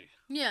 Are they?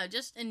 Yeah,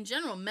 just in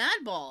general,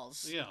 Mad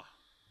Balls. Yeah.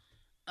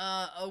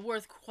 Are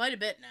worth quite a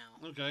bit now.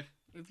 Okay.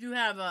 If you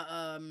have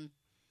a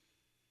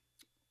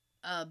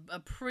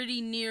pretty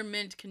near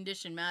mint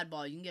condition Mad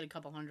Ball, you can get a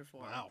couple $100 for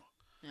it. Wow.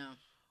 Yeah.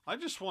 I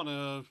just want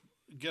to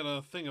get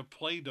a thing of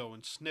Play-Doh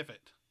and sniff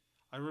it.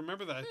 I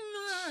remember that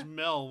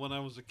smell when I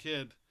was a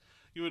kid.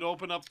 You would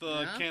open up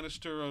the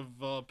canister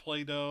of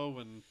Play-Doh,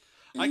 and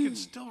I can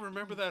still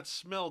remember that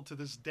smell to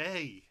this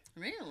day.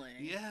 Really?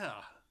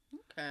 Yeah.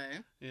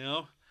 Okay.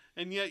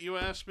 And yet you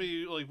asked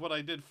me, like, what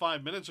I did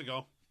 5 minutes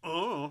ago.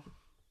 Oh.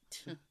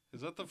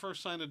 Is that the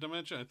first sign of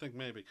dementia? I think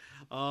maybe.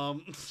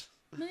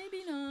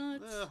 Maybe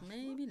not.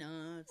 Maybe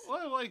not.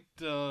 Well, I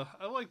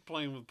liked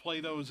playing with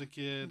Play-Doh as a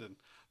kid, and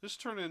this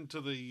turned into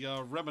the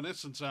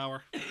reminiscence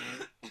hour.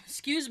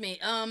 Excuse me.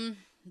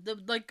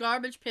 The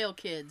Garbage Pail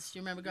Kids. Do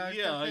you remember Garbage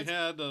Pail Kids?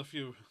 Yeah, I had a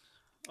few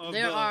of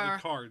the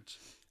cards.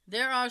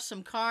 There are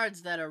some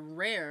cards that are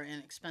rare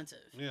and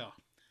expensive. Yeah.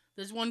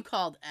 There's one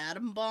called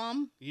Atom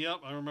Bomb. Yep,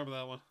 I remember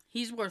that one.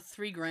 He's worth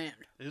 $3,000.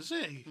 Is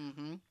he?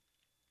 Mm-hmm.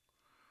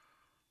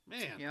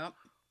 Man. Yep.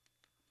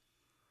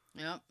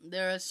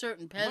 There are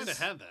certain Pez. I might have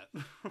had that.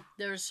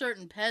 There are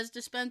certain Pez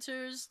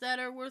dispensers that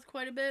are worth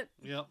quite a bit.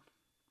 Yep.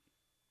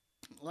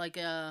 Like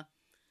a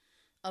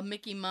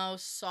Mickey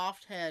Mouse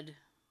soft head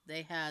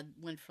they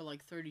went for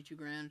like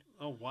 $32,000.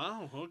 Oh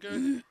wow!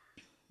 Okay.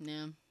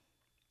 Yeah.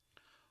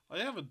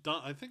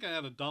 I think I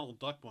had a Donald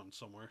Duck one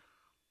somewhere.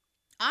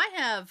 I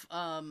have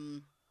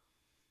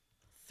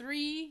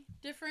 3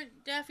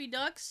 different Daffy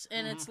Ducks,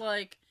 and it's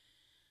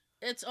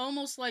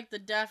almost like the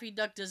Daffy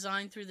Duck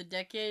design through the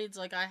decades.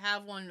 Like, I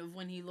have one of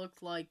when he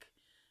looked like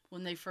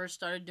when they first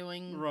started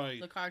doing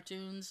the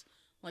cartoons,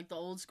 like the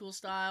old school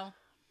style.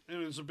 It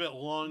was a bit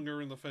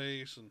longer in the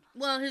face, and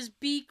well, his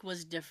beak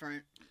was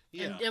different.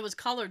 Yeah. And it was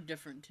colored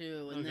different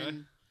too. And Okay.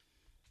 then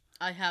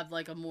I have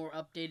like a more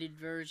updated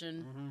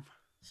version. Mm-hmm.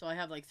 So I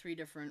have like three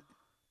different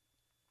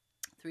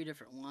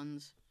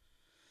ones.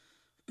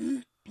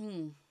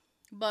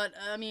 But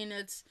I mean,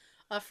 it's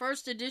a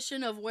first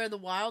edition of Where the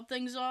Wild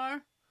Things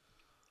Are.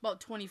 About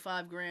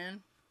 25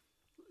 grand.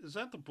 Is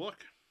that the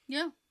book?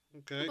 Yeah.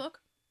 Okay. The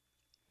book.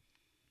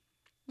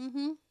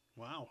 Mm-hmm.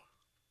 Wow.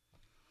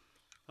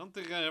 I don't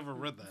think I ever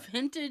read that.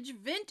 Vintage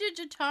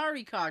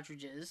Atari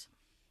cartridges.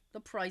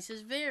 The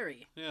prices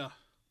vary. Yeah.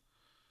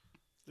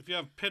 If you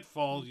have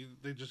Pitfall,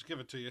 they just give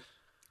it to you.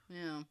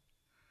 Yeah.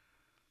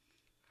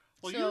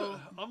 Well, So,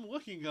 I'm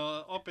looking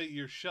up at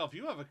your shelf.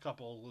 You have a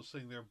couple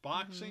listing there: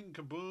 Boxing,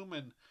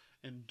 Kaboom,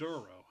 and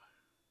Duro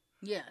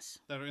yes.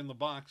 that are in the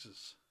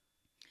boxes.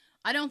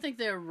 I don't think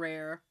they're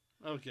rare.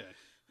 Okay.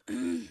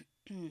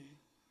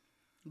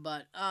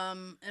 But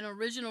an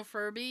original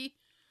Furby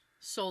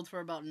sold for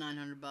about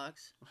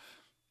 $900.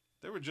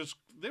 They were just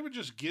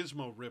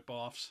Gizmo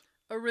rip-offs.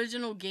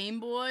 Original Game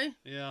Boy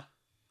Yeah.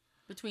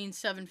 between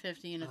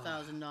 $750 and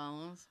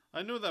 $1,000.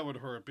 I knew that would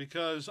hurt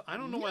because I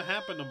don't know what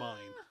happened to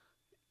mine.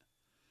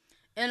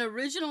 An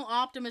original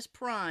Optimus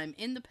Prime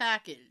in the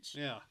package.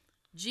 Yeah.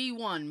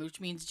 G1, which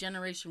means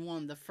Generation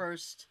 1, the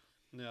first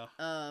Yeah.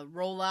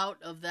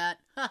 rollout of that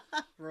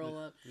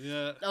rollout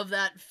Yeah. of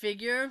that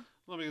figure.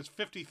 Let me. It's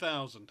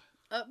 50,000.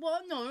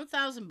 Well, no,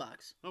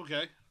 $1,000.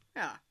 Okay.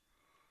 Yeah.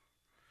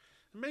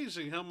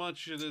 Amazing how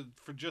much it is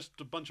for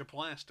just a bunch of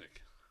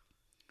plastic.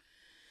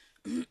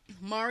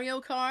 Mario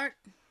Kart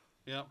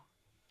Yep.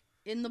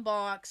 in the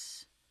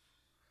box.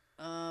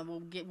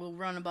 We'll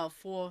run about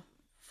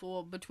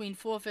between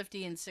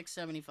 $450 and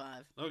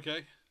 $675.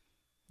 Okay.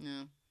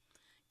 Yeah.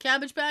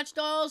 Cabbage Patch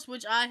Dolls,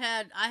 which I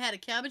had a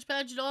Cabbage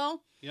Patch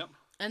doll. Yep.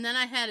 And then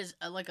I had his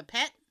like a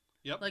pet.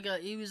 Yep.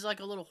 He was like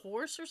a little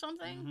horse or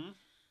something. Mm-hmm.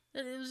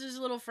 It was his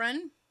little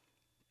friend.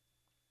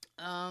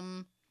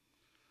 The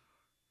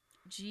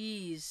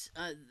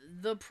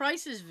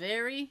prices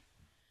vary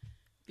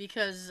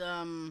because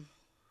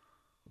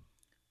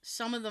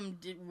some of them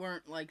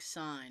weren't like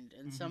signed,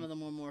 and some of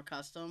them were more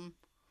custom.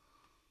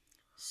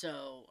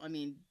 So I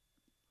mean,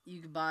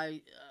 you could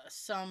buy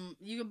some.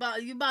 You could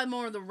buy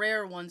more of the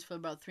rare ones for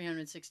about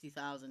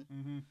 $360,000.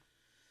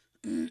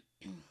 Mm-hmm.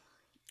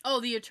 Oh,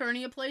 the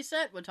Eternia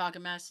playset. We're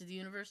talking Masters of the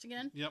Universe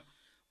again. Yep.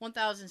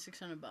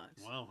 $1,600.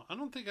 Wow. I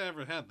don't think I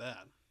ever had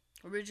that.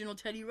 Original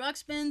Teddy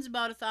Ruxpin's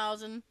about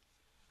 $1,000.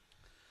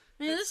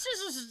 I mean, this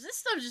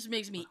stuff just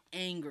makes me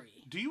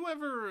angry. Do you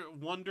ever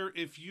wonder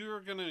if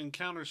you're going to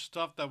encounter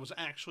stuff that was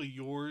actually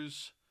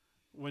yours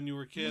when you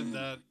were a kid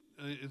that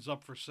is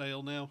up for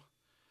sale now?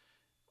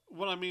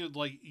 What I mean is,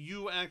 like,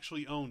 you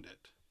actually owned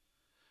it.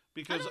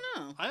 Because I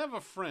don't know. I have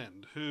a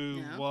friend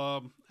who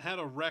had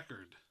a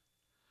record.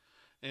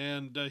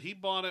 And he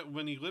bought it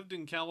when he lived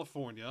in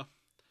California.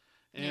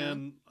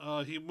 And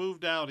he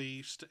moved out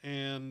east.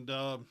 And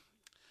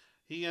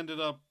he ended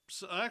up...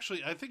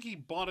 Actually, I think he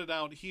bought it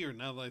out here,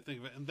 now that I think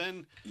of it. And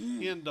then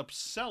he ended up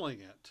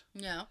selling it.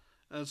 Yeah.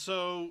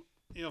 So,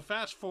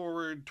 fast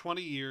forward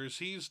 20 years,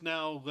 he's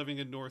now living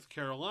in North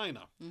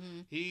Carolina.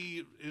 Mm-hmm.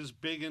 He is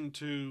big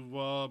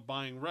into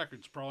buying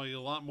records, probably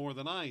a lot more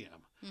than I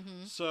am.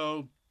 Mm-hmm.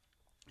 So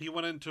he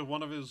went into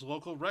one of his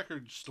local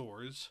record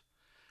stores,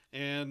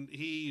 and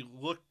he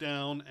looked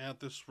down at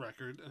this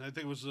record, and I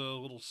think it was a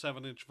little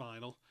 7-inch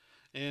vinyl,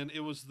 and it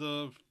was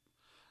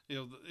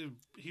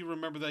he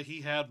remembered that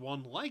he had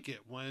one like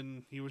it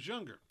when he was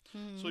younger.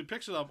 Mm-hmm. So he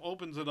picks it up,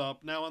 opens it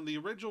up. Now, on the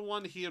original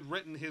one, he had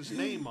written his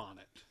name on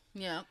it.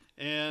 Yeah.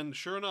 And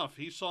sure enough,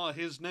 he saw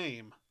his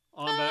name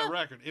on that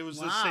record. It was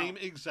the same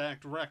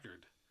exact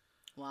record.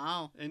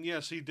 Wow. And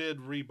yes, he did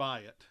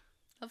rebuy it.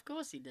 Of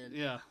course he did.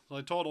 Yeah. So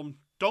I told him,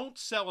 don't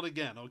sell it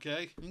again,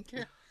 okay?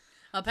 Okay.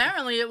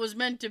 Apparently it was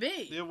meant to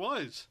be. It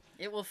was.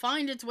 It will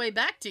find its way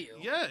back to you.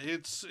 Yeah,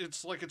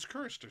 it's like it's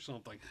cursed or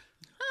something.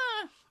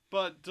 Ah.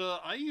 But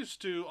I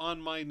used to,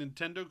 on my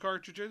Nintendo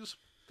cartridges,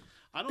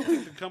 I don't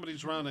think the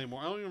company's around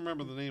anymore. I don't even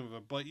remember the name of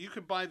it, but you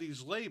could buy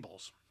these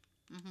labels.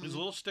 Mm-hmm. These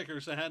little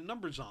stickers that had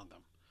numbers on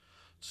them.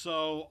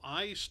 So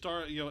I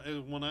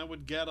when I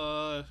would get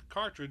a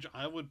cartridge,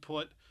 I would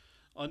put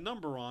a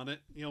number on it,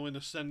 in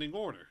ascending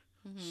order.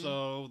 Mm-hmm.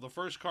 So the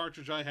first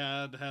cartridge I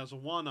had has a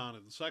 1 on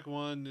it. The second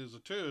one is a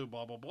 2,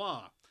 blah, blah,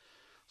 blah.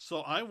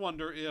 So I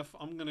wonder if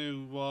I'm going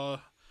to,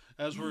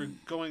 as we're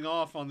going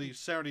off on these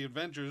Saturday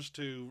adventures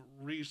to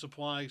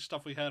resupply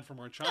stuff we had from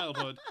our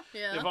childhood,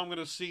 Yeah. if I'm going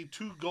to see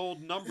 2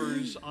 gold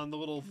numbers on the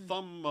little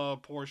thumb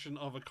portion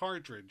of a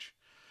cartridge.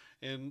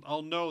 And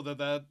I'll know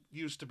that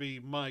used to be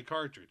my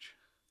cartridge.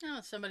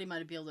 Oh, somebody might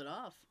have peeled it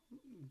off.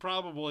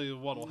 Probably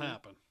what'll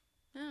happen.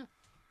 Yeah.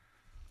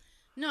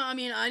 No, I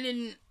mean, I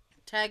didn't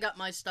tag up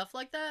my stuff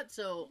like that,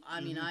 so,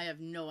 I mean, I have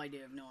no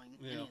idea of knowing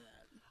any of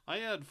that. I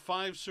had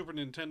 5 Super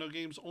Nintendo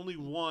games. Only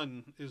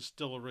 1 is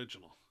still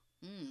original.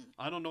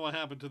 I don't know what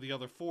happened to the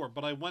other 4,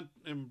 but I went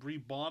and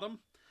rebought them.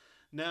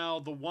 Now,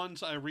 the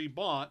ones I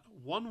rebought,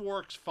 one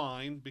works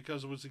fine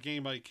because it was the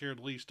game I cared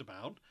least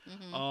about.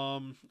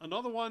 Mm-hmm.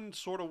 Another one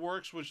sort of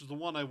works, which is the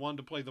one I wanted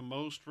to play the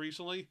most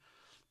recently.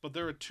 but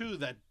there are two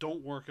that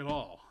don't work at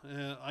all.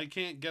 I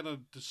can't get it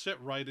to sit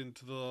right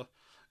into the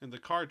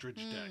cartridge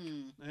deck,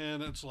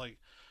 and it's like,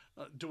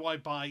 do I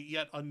buy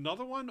yet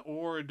another one,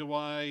 or do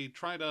I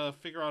try to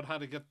figure out how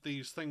to get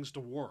these things to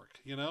work?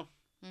 You know?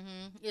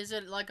 Is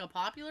it like a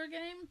popular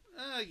game?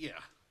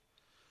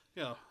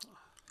 Yeah.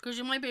 Because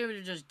you might be able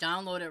to just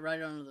download it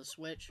right onto the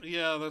Switch.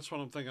 Yeah, that's what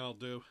I'm thinking I'll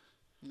do.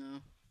 No.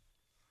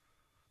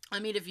 I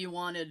mean, if you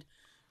wanted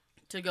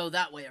to go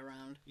that way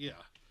around. Yeah.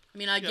 I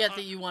mean, I get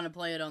that you want to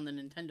play it on the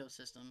Nintendo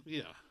system.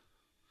 Yeah.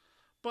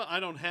 But I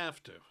don't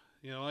have to.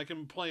 You know, I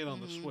can play it on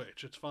the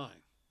Switch. It's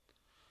fine.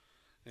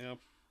 Yeah.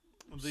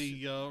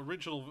 The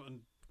original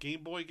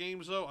Game Boy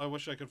games, though, I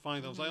wish I could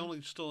find those. I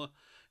only still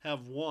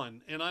have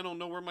one, and I don't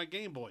know where my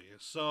Game Boy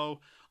is. So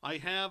I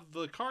have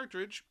the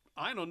cartridge.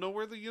 I don't know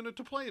where the unit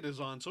to play it is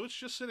on, so it's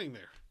just sitting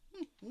there.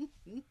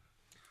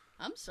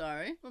 I'm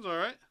sorry. That's all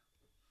right.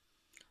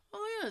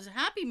 Oh, yeah, it's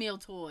Happy Meal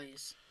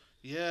toys.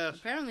 Yes.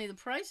 Apparently, the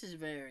prices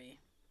vary.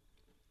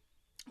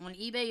 On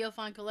eBay, you'll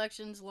find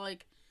collections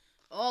like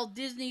all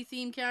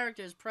Disney-themed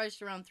characters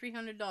priced around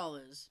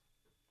 $300.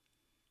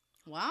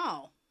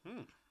 Wow.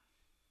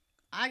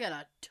 I got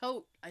a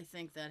tote, I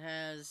think, that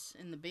has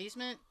in the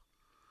basement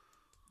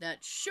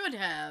that should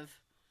have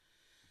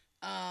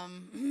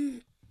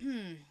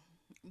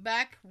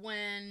back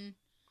when,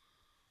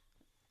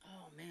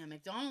 oh man,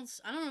 McDonald's,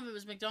 I don't know if it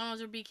was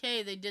McDonald's or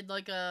BK, they did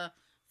like a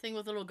thing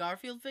with little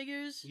Garfield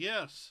figures.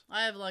 Yes.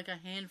 I have like a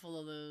handful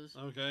of those.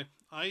 Okay.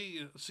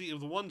 I see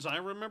the ones I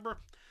remember,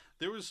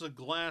 there was a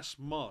glass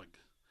mug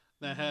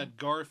that had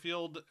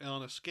Garfield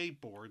on a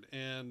skateboard,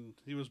 and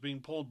he was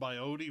being pulled by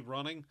Odie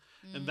running,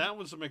 and that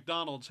was a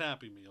McDonald's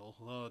Happy Meal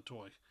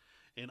toy.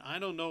 And I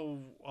don't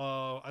know,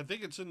 I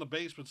think it's in the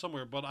basement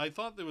somewhere, but I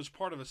thought it was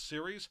part of a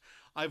series.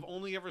 I've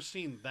only ever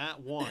seen that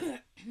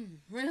one.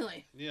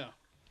 Really? Yeah.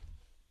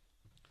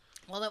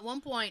 Well, at one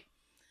point,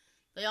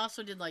 they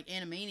also did like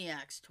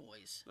Animaniacs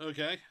toys.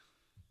 Okay.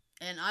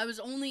 And I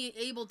was only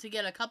able to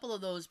get a couple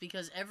of those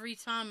because every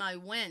time I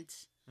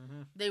went,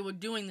 they were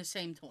doing the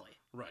same toy.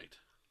 Right.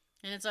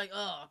 And it's like,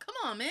 oh, come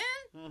on, man.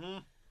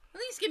 At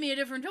least give me a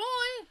different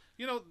toy.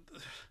 You know,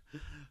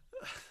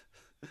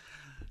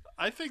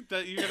 I think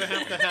that you're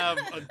going to have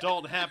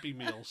adult Happy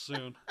Meals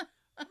soon.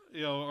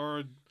 You know,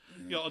 or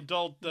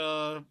adult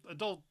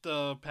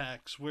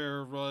packs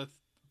where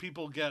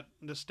people get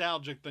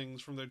nostalgic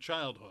things from their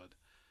childhood.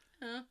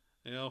 Huh?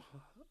 You know,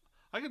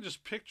 I can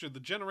just picture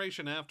the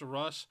generation after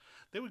us.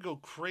 They would go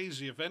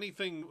crazy if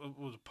anything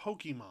was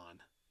Pokemon.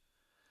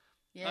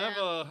 Yeah.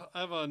 I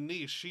have a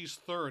niece. She's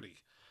 30.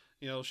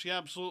 You know, she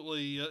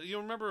absolutely. You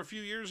remember a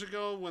few years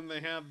ago when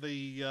they had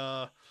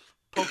the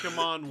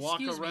Pokemon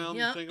walk around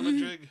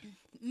thingamajig?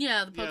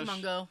 Yeah, the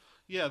Pokemon Go.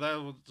 Yeah, that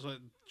was.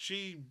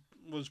 She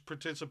was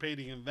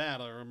participating in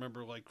that. I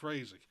remember like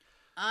crazy.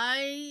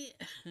 A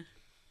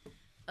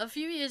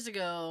few years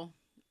ago,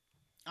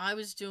 I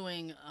was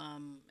doing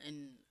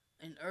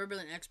an urban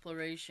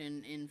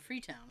exploration in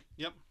Freetown.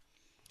 Yep.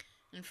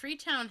 And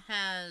Freetown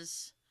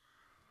has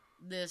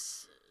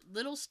this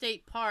little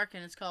state park,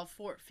 and it's called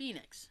Fort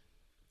Phoenix.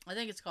 I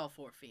think it's called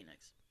Fort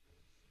Phoenix.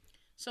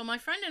 So my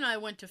friend and I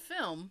went to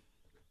film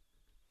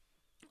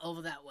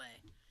over that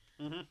way.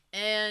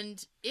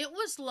 And it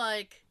was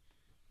like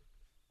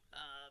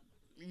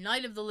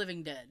Night of the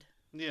Living Dead.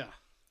 Yeah.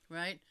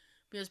 Right?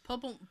 Because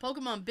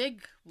Pokemon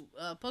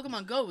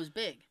Go was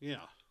big.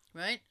 Yeah.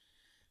 Right?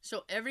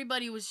 So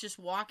everybody was just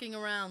walking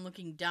around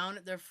looking down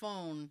at their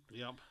phone.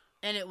 Yep.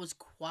 And it was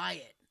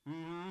quiet.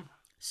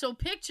 So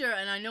picture,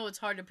 and I know it's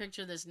hard to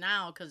picture this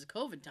now because of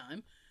COVID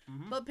time,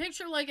 but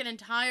picture like an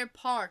entire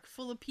park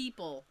full of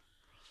people,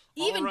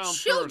 all even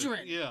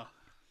children. 30. Yeah.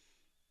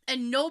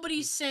 And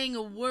nobody's saying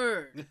a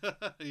word.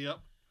 Yep.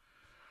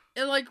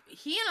 And like,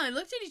 he and I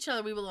looked at each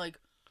other, we were like,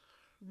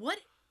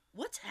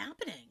 what's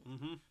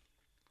happening?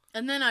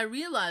 And then I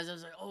realized, I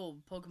was like, oh,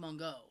 Pokemon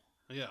Go.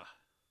 Yeah.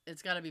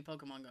 It's got to be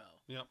Pokemon Go.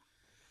 Yep.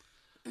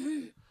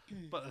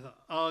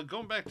 But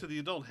going back to the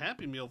adult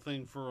Happy Meal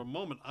thing for a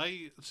moment,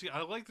 I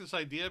like this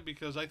idea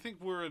because I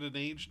think we're at an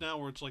age now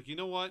where it's like, you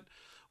know what?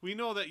 We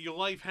know that your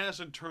life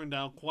hasn't turned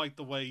out quite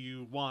the way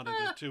you wanted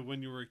it to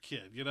when you were a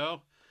kid, you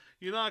know?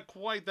 You're not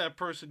quite that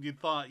person you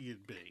thought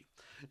you'd be.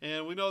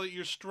 And we know that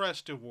you're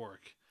stressed at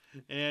work.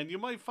 And you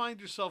might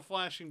find yourself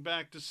flashing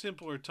back to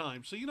simpler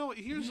times. So, you know,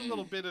 here's a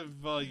little bit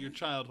of your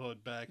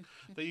childhood back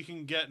that you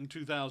can get in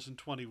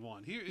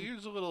 2021.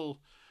 Here's a little,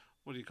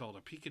 what do you call it,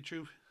 a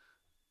Pikachu?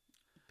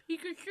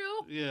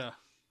 Pikachu? Yeah.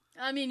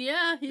 I mean,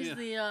 yeah, he's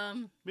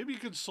the Maybe you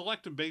could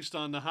select him based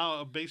on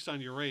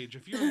your age.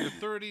 If you're in your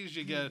 30s,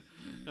 you get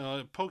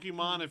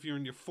Pokemon. If you're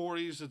in your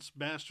 40s, it's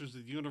Masters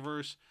of the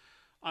Universe.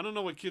 I don't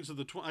know what kids of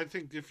the I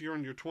think if you're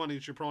in your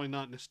 20s, you're probably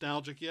not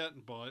nostalgic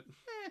yet, but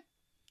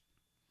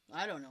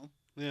I don't know.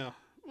 Yeah.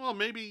 Well,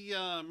 maybe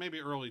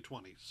early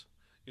 20s.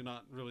 You're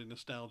not really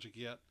nostalgic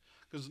yet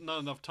because not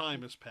enough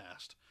time has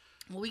passed.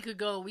 Well, we could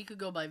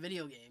go by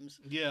video games.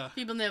 Yeah.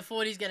 People in their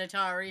 40s get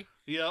Atari.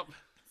 Yep.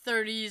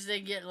 30s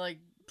they get like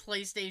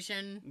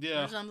PlayStation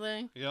or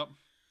something. Yep.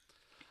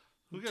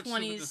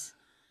 20s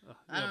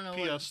I don't know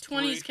PS3.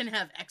 what 20s can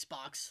have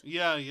Xbox.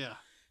 Yeah. Yeah,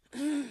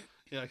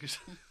 because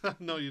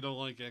no, you don't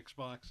like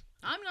Xbox.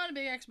 I'm not a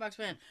big Xbox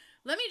fan.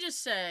 Let me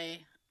just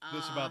say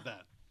This about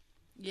that.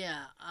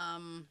 Yeah,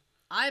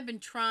 I've been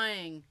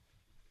trying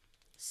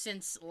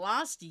since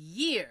last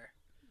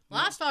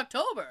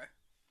October,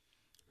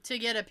 to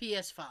get a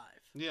PS5.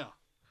 Yeah.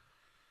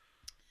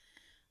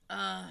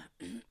 I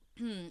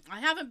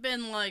haven't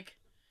been, like,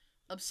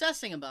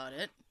 obsessing about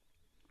it.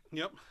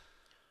 Yep.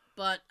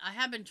 But I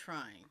have been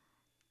trying.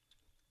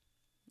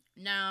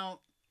 Now,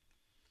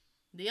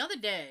 the other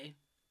day,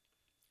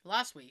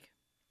 last week,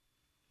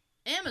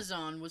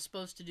 Amazon was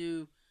supposed to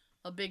do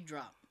a big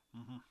drop.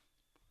 Mm-hmm.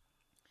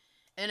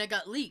 And it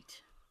got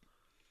leaked.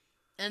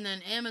 And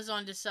then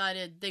Amazon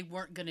decided they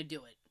weren't going to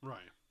do it. Right.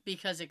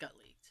 Because it got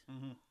leaked.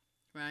 Mm-hmm.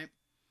 Right?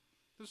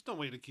 There's no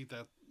way to keep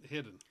that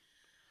hidden.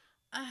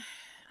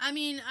 I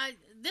mean,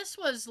 this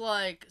was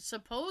like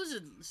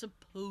supposedly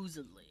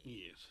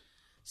Yes.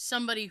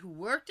 somebody who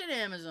worked at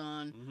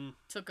Amazon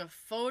took a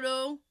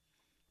photo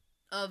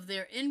of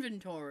their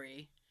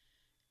inventory,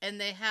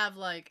 and they have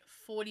like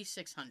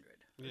 4,600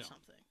 or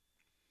something.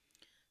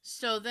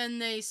 So then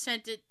they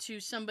sent it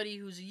to somebody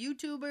who's a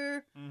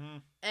YouTuber,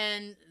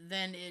 and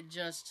then it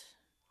just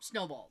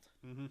snowballed,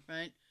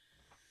 right?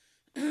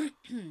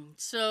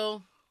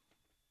 So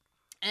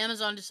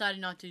Amazon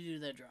decided not to do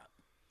their drop.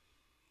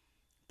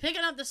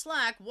 Picking up the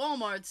slack,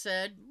 Walmart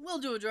said, we'll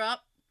do a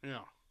drop. Yeah.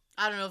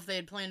 I don't know if they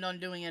had planned on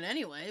doing it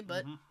anyway,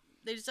 but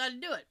they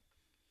decided to do it.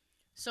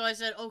 So I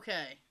said,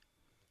 okay,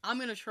 I'm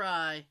going to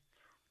try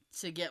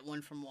to get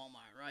one from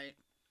Walmart, right?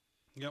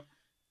 Yep.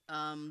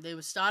 They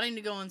were starting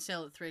to go on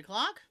sale at 3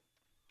 o'clock.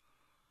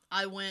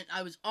 I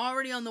was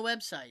already on the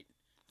website.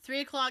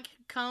 3 o'clock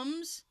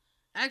comes,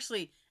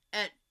 actually,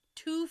 at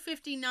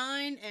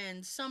 2:59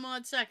 and some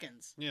odd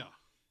seconds. Yeah.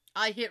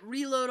 I hit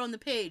reload on the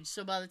page,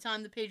 so by the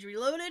time the page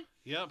reloaded,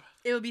 Yep.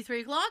 it would be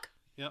 3 o'clock.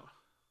 Yep.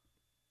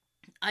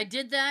 I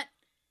did that,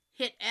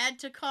 hit add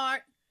to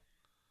cart,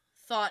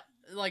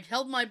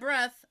 held my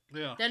breath.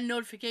 Yeah. Then a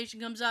notification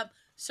comes up,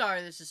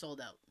 sorry, this is sold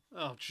out.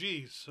 Oh,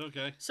 jeez.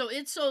 Okay. So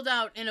it sold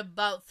out in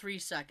about 3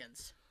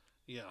 seconds.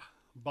 Yeah.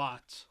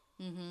 Bots.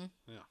 Mm-hmm.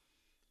 Yeah.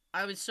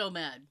 I was so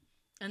mad.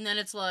 And then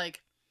it's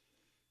like,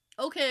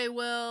 okay,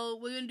 well,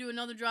 we're going to do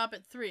another drop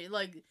at 3.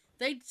 Like,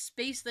 they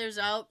space theirs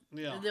out.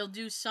 Yeah. They'll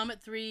do some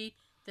at 3,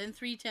 then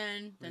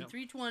 3:10, then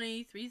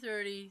 3:20,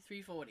 3:30,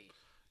 3:40.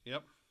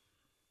 Yep.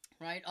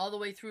 Right? All the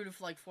way through to,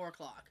 like, 4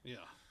 o'clock.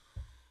 Yeah.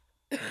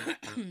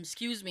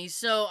 Excuse me.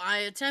 So I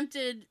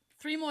attempted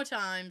 3 more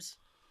times,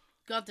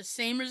 got the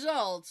same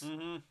results,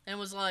 and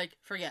was like,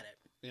 forget it.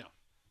 Yeah.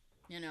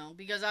 You know,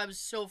 because I was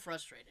so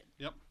frustrated.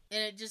 Yep.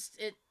 And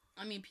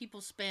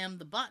people spam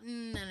the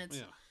button, and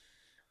it's...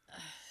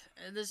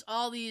 there's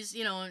all these,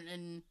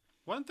 and...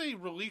 Why don't they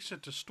release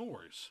it to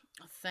stores?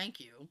 Thank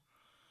you.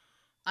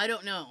 I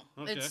don't know.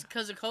 Okay. It's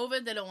because of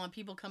COVID. They don't want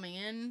people coming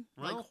in,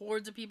 well, like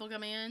hordes of people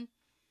coming in.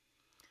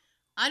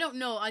 I don't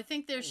know. I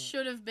think there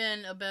should have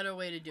been a better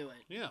way to do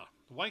it. Yeah.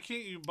 Why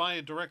can't you buy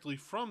it directly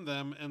from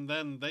them and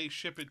then they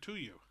ship it to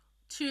you?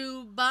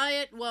 To buy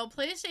it, well,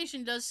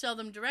 PlayStation does sell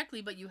them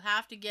directly, but you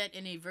have to get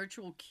in a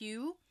virtual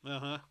queue.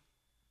 Uh-huh.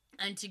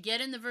 And to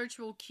get in the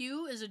virtual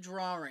queue is a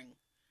drawing.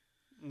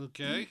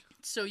 Okay.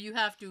 So you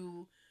have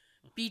to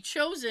be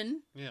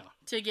chosen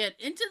to get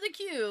into the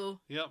queue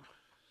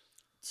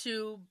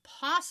to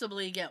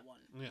possibly get one.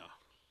 Yeah.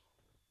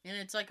 And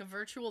it's like a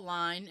virtual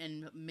line,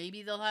 and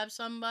maybe they'll have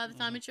some by the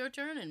time it's your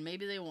turn, and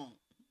maybe they won't.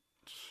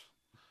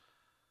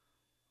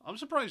 I'm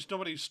surprised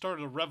nobody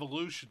started a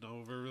revolution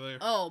over there.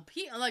 Oh,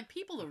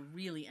 people are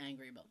really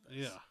angry about this.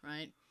 Yeah.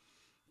 Right?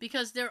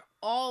 Because they're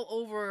all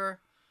over,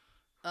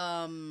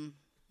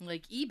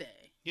 like,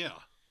 eBay. Yeah.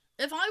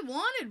 If I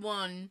wanted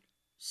one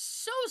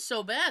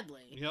so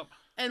badly,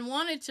 and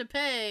wanted to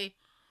pay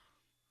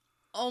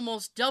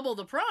almost double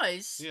the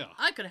price,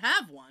 I could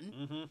have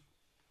one.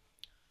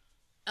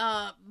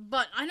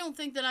 But I don't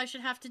think that I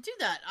should have to do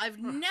that. I've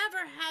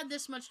never had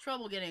this much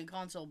trouble getting a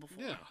console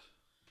before. Yeah.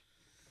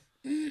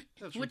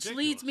 That's Which ridiculous.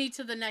 leads me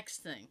to the next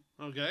thing.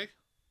 Okay.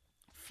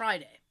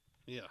 Friday.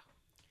 Yeah.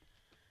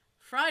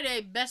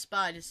 Friday, Best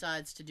Buy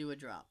decides to do a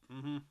drop.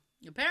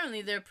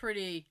 Apparently, they're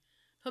pretty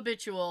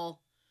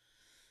habitual.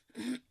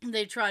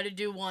 They try to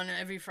do one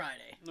every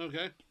Friday.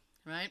 Okay.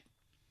 Right?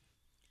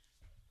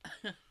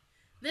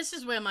 This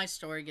is where my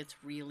story gets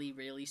really,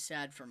 really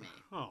sad for me.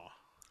 Oh.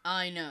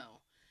 I know.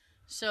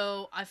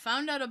 So, I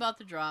found out about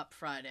the drop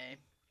Friday.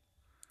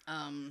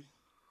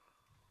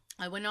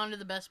 I went onto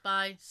the Best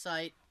Buy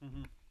site.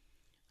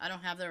 I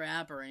don't have their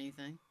app or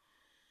anything.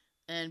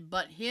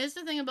 But here's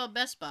the thing about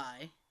Best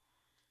Buy.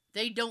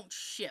 They don't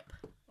ship.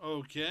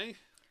 Okay.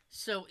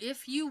 So,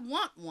 if you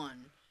want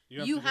one,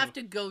 you have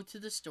to go to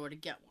the store to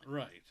get one.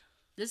 Right.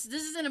 This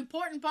is an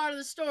important part of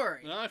the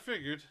story. I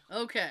figured.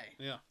 Okay.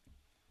 Yeah.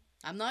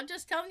 I'm not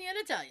just telling you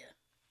to tell you.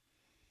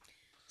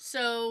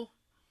 So,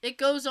 it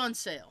goes on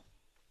sale.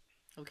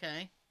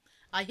 Okay?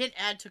 I hit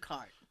add to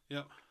cart.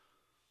 Yep.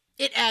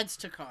 It adds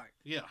to cart.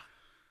 Yeah.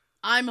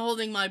 I'm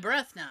holding my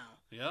breath now.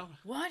 Yeah.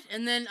 What?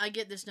 And then I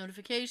get this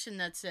notification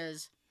that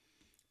says,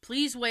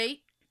 please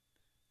wait.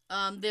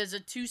 There's a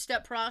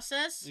 2-step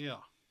process. Yeah.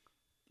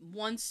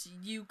 Once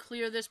you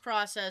clear this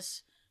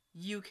process,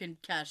 you can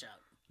cash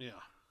out.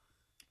 Yeah.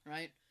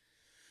 Right?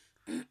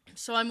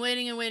 So I'm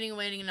waiting and waiting and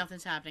waiting and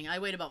nothing's happening. I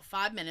wait about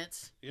 5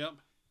 minutes. Yep.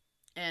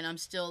 And I'm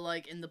still,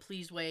 like, in the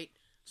please wait.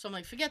 So I'm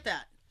like, forget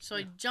that. So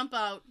I jump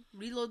out,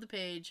 reload the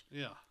page.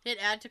 Yeah. Hit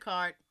add to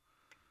cart.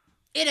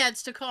 It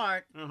adds to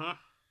cart. Uh-huh.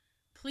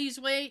 Please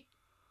wait.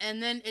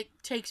 And then it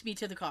takes me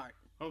to the cart.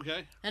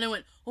 Okay. And I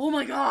went, oh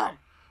my God.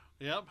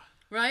 Yep.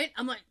 Right?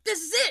 I'm like, this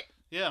is it.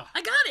 Yeah.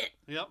 I got it.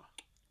 Yep.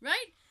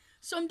 Right?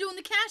 So I'm doing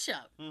the cash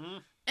out. Mm-hmm.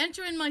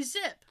 Enter in my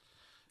zip.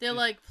 They're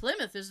like,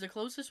 Plymouth is the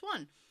closest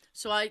one.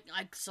 So I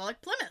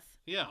select Plymouth.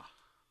 Yeah.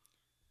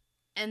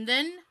 And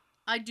then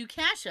I do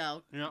cash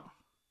out. Yeah.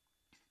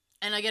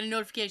 And I get a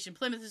notification,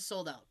 Plymouth is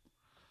sold out.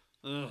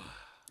 Ugh.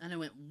 And I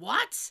went,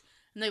 what?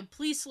 And they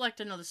please select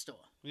another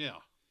store. Yeah.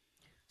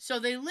 So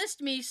they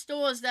list me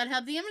stores that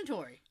have the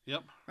inventory.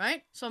 Yep.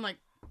 Right? So I'm like,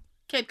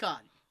 Cape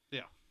Cod.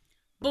 Yeah.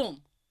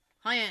 Boom.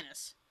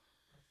 Hyannis.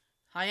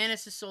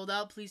 Hyannis is sold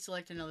out. Please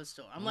select another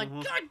store. I'm like,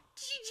 God.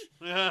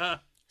 Yeah.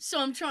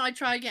 So I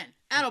try again.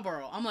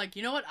 Attleboro. I'm like,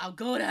 you know what? I'll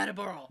go at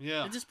Attleboro.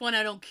 Yeah. At this point,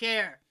 I don't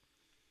care.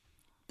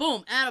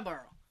 Boom.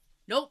 Attleboro.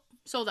 Nope.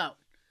 Sold out.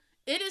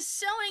 It is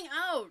selling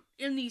out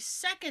in the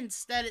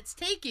seconds that it's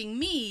taking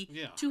me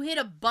to hit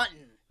a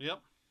button.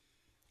 Yep.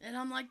 And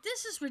I'm like,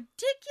 this is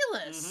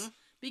ridiculous.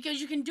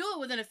 Because you can do it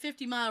within a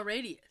 50-mile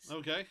radius.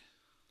 Okay.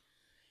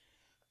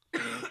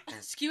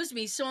 Excuse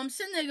me. So I'm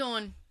sitting there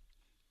going,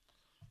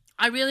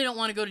 I really don't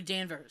want to go to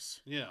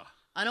Danvers. Yeah.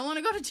 I don't want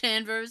to go to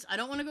Danvers. I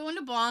don't want to go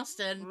into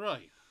Boston.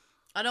 Right.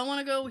 I don't want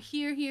to go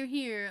here, here,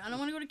 here. I don't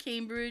want to go to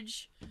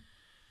Cambridge.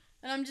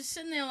 And I'm just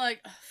sitting there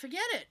like,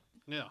 forget it.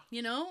 Yeah.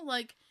 You know,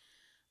 like,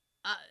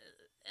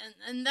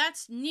 and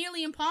that's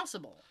nearly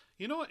impossible.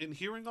 You know what? In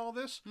hearing all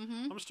this,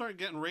 I'm starting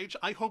getting rage.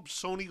 I hope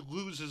Sony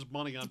loses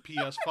money on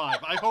PS5.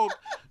 I hope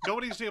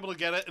nobody's able to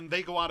get it and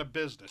they go out of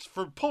business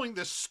for pulling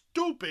this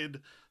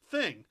stupid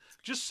thing.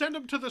 Just send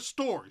them to the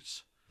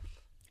stores.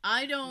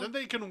 I don't... Then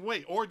they can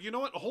wait. Or, you know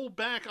what? Hold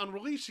back on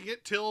releasing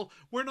it till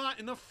we're not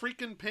in a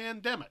freaking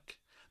pandemic.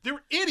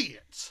 They're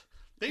idiots.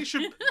 They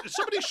should...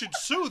 somebody should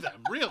sue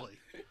them, really.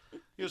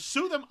 You know,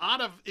 sue them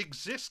out of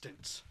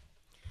existence.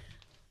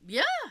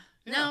 Yeah.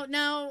 Now,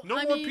 no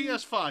I more mean...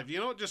 PS5. You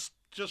know, just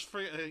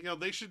for... you know,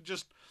 they should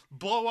just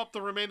blow up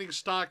the remaining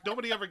stock.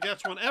 Nobody ever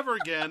gets one ever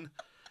again.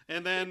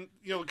 And then,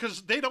 you know,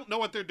 because they don't know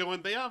what they're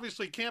doing. They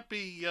obviously can't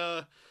be,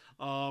 you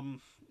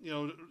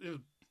know,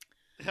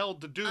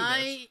 held to do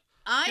this.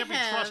 Can't be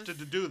trusted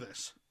to do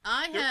this.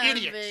 They're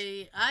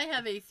idiots. I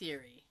have a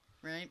theory,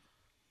 right?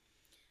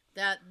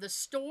 That the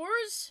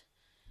stores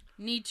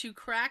need to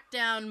crack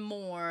down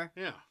more.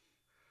 Yeah.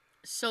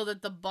 So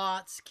that the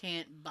bots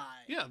can't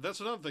buy. Yeah,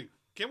 that's another thing.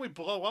 Can't we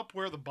blow up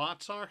where the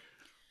bots are?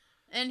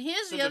 And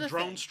here's the other thing.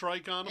 Drone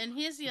strike on them. And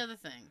here's the other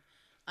thing.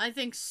 I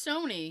think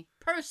Sony,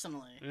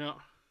 personally, yeah,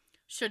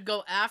 should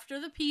go after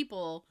the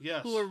people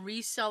who are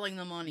reselling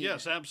them on eBay.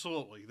 Yes,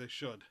 absolutely. They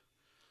should.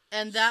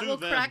 And that will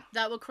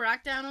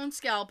crack down on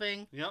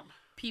scalping. Yep.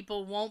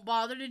 People won't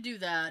bother to do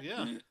that.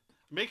 Yeah.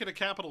 Make it a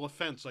capital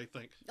offense, I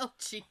think. Oh,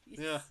 jeez.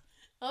 Yeah.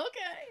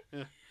 Okay.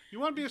 Yeah. You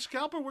want to be a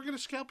scalper? We're going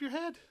to scalp your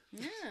head.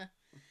 Yeah.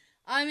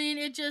 I mean,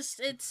 it's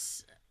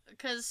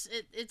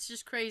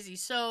just crazy.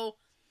 So,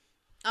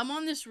 I'm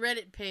on this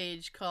Reddit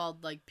page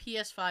called, like,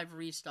 PS5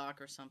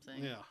 Restock or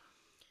something. Yeah.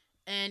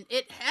 And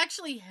it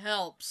actually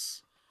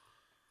helps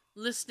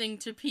listening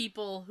to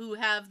people who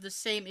have the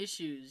same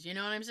issues. You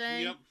know what I'm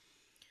saying? Yep.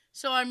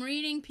 So I'm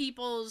reading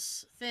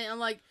people's thing.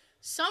 Like,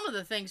 some of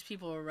the things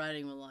people were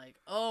writing were like,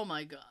 oh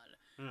my God.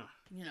 Yeah.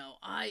 You know,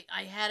 I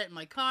had it in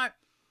my cart.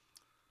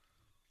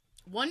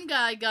 One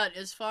guy got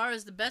as far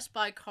as the Best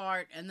Buy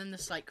cart, and then the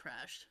site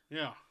crashed.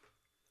 Yeah.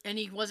 And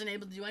he wasn't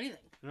able to do anything.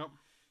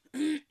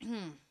 Yep.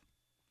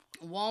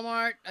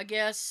 Walmart, I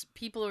guess,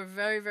 people are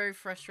very, very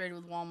frustrated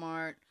with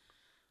Walmart.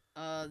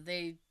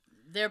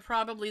 They're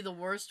probably the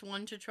worst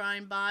one to try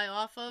and buy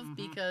off of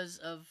because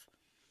of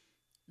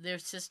their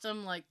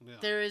system. Like,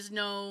 there is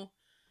no...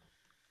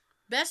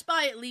 Best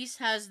Buy at least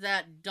has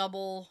that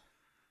double,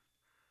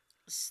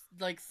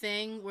 like,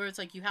 thing where it's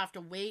like you have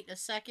to wait a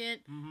second,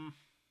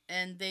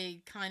 and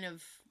they kind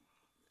of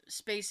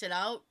space it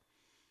out.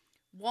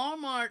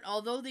 Walmart,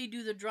 although they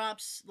do the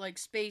drops, like,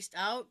 spaced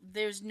out,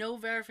 there's no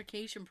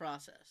verification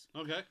process.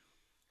 Okay.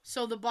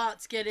 So the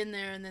bots get in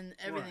there, and then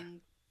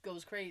everything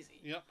goes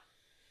crazy. Yep.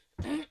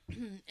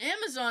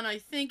 Amazon, I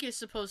think, is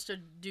supposed to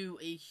do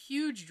a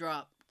huge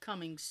drop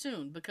coming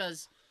soon,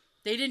 because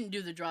they didn't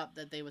do the drop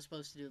that they were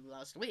supposed to do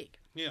last week.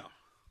 Yeah.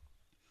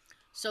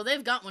 So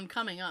they've got one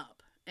coming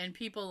up, and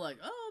people are like,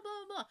 oh,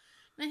 blah, blah.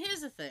 Now,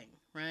 here's the thing,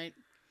 right?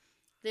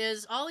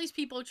 There's all these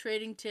people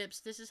trading tips.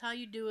 This is how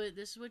you do it.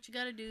 This is what you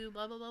got to do,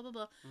 blah, blah, blah, blah,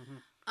 blah.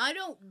 I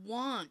don't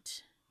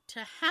want to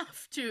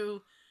have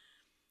to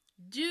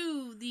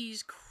do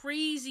these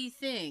crazy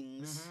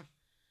things.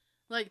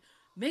 Like,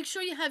 make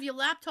sure you have your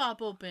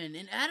laptop open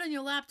and add on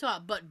your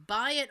laptop, but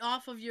buy it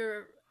off of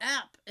your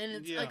app. And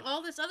it's like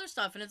all this other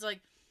stuff. And it's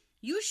like,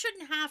 You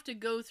shouldn't have to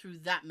go through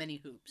that many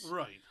hoops.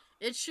 Right.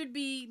 It should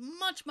be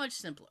much, much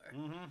simpler.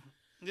 Mm-hmm.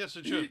 Yes,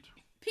 it should.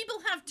 People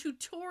have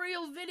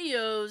tutorial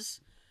videos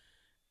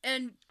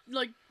and,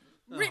 like,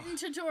 written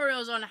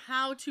tutorials on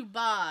how to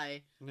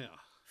buy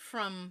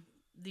from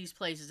these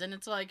places. And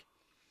it's like,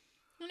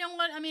 you know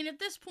what? I mean, at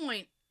this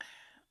point,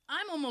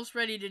 I'm almost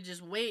ready to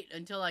just wait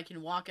until I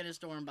can walk in a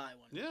store and buy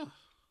one. Yeah.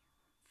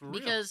 For real.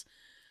 Because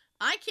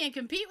I can't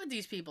compete with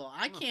these people.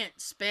 I can't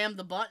spam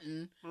the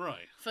button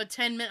for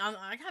 10 minutes.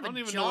 I don't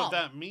even know what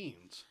that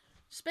means.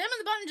 Spamming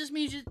the button just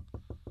means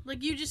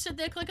you just sit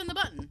there clicking the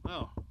button.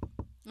 Oh.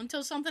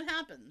 Until something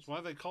happens. Why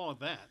do they call it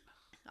that?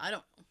 I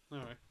don't know.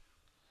 All right.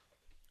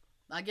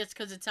 I guess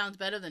because it sounds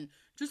better than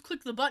just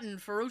click the button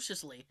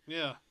ferociously.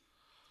 Yeah.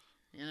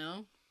 You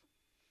know?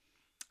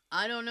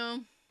 I don't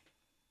know.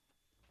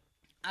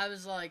 I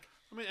was like...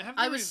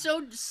 I was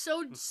so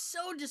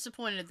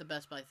disappointed at the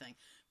Best Buy thing.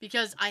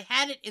 Because I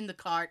had it in the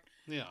cart.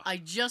 Yeah. I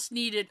just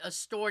needed a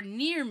store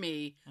near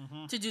me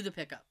to do the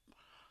pickup.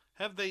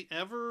 Have they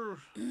ever...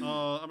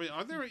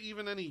 are there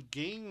even any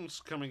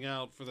games coming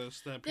out for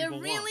this that people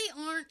want? There really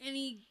aren't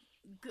any...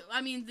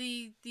 I mean,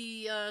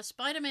 the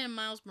Spider-Man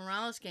Miles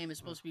Morales game is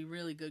supposed to be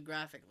really good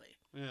graphically.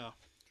 Yeah.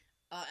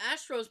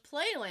 Astro's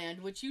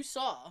Playland, which you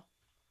saw...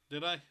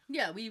 Did I?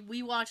 Yeah,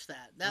 we watched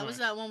that. That was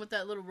that one with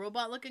that little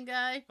robot-looking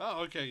guy.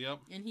 Oh, okay, yep.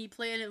 And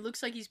it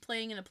looks like he's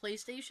playing in a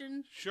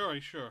PlayStation. Sure.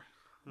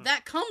 Huh.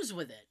 That comes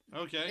with it.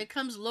 Okay. It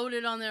comes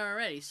loaded on there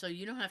already, so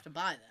you don't have to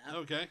buy that.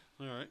 Okay,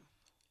 all right.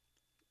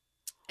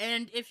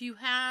 And if you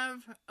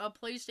have a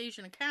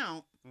PlayStation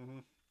account,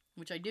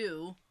 which I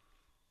do,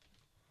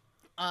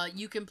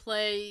 you can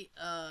play,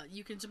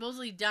 you can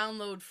supposedly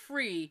download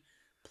free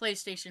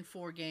PlayStation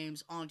 4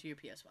 games onto your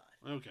PS5.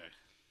 Okay.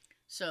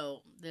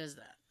 So, there's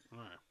that. All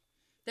right.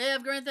 They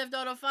have Grand Theft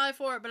Auto 5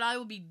 for it, but I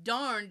will be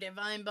darned if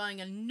I'm buying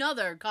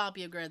another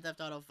copy of Grand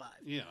Theft Auto 5.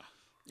 Yeah.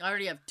 I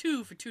already have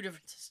two for two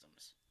different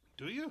systems.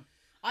 Do you?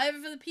 I have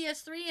it for the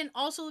PS3 and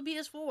also the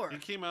PS4.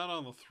 It came out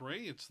on the 3?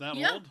 It's that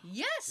old?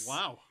 Yes.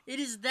 Wow. It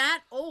is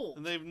that old.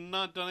 And they've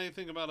not done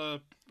anything about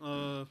a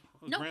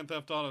Grand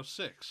Theft Auto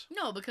 6?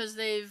 No, because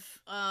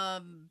they've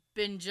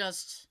been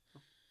just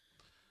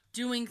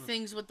doing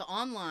things with the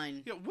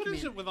online. Yeah, what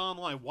is it with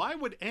online? Why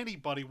would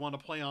anybody want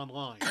to play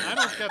online? I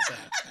don't get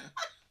that.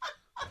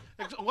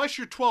 Unless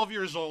you're 12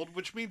 years old,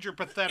 which means you're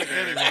pathetic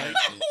anyway.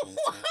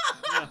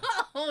 Wow!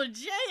 Yeah.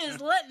 Jay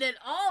is letting it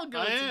all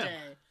go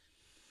today.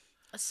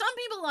 Some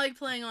people like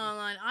playing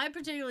online. I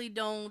particularly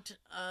don't.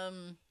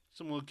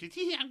 Some little kids,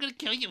 I'm gonna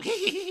kill you.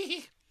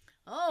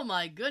 Oh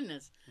my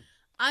goodness.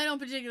 I don't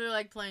particularly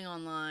like playing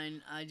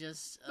online. I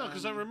just... No,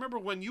 because I remember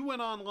when you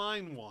went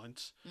online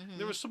once,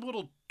 there was some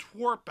little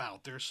twerp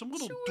out there, some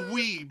little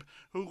dweeb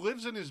who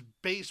lives in his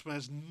basement,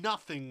 has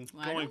nothing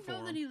going for him. I don't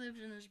know that he lives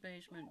in his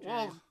basement, Jay.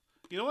 Well,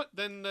 you know what?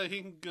 Then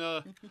he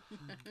can...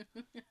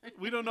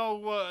 we don't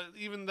know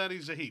even that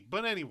he's a he.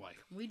 But anyway.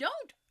 We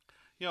don't.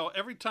 You know,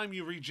 every time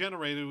you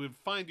regenerate, it would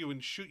find you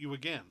and shoot you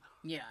again.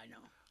 Yeah, I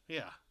know.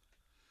 Yeah.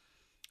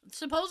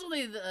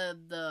 Supposedly,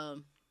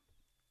 the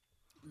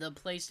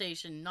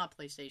PlayStation, not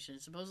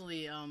PlayStation,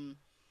 supposedly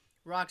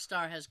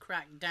Rockstar has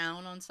cracked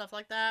down on stuff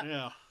like that.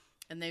 Yeah.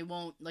 And they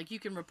won't, like, you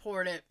can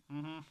report it,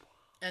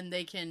 and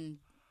they can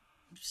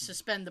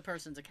suspend the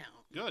person's account.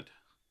 Good.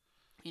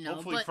 You know,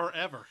 hopefully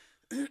forever.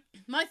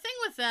 My thing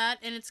with that,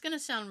 and it's going to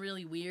sound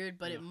really weird,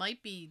 but it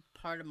might be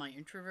part of my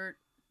introvert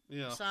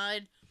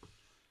side,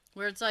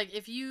 where it's like,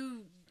 if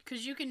you,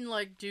 because you can,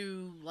 like,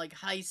 do, like,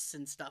 heists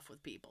and stuff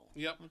with people.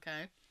 Yep.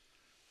 Okay?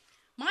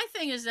 My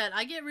thing is that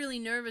I get really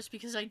nervous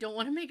because I don't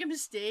want to make a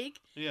mistake.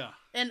 Yeah.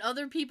 And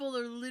other people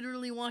are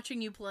literally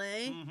watching you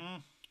play.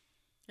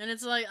 And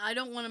it's like, I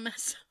don't want to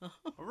mess up.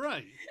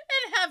 Right.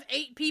 And have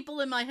 8 people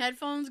in my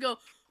headphones go,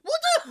 why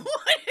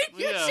did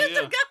you shoot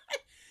the guy?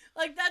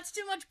 Like, that's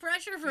too much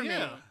pressure for me.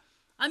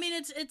 I mean,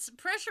 it's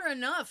pressure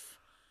enough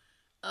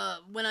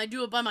when I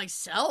do it by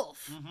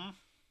myself.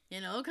 You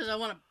know, because I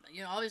want to,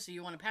 you know, obviously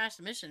you want to pass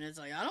the mission. It's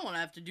like, I don't want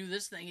to have to do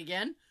this thing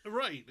again.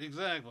 Right,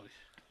 exactly.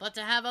 But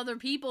to have other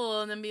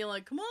people and then be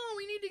like, come on,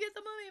 we need to get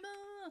the money.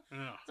 Blah,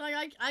 blah. It's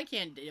like, I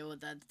can't deal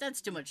with that.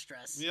 That's too much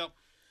stress. Yep.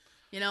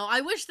 You know,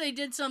 I wish they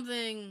did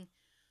something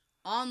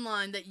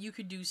online that you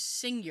could do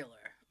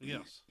singular.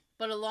 Yes.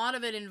 But a lot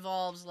of it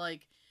involves,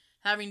 like,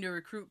 having to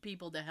recruit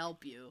people to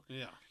help you.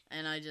 Yeah.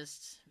 And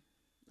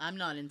I'm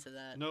not into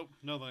that. Nope.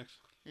 No thanks.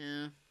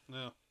 Yeah.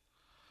 No.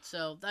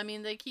 So, I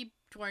mean, they keep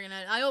twerking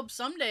at it. I hope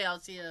someday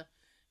I'll see a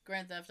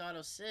Grand Theft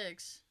Auto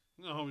 6.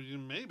 Oh,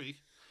 maybe.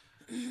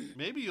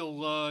 Maybe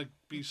you'll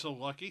be so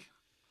lucky.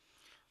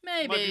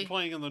 Maybe. Might be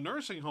playing in the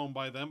nursing home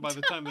by then, by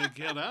the time they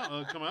come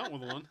out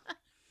with one.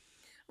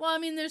 Well, I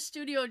mean, their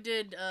studio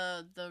did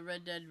the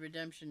Red Dead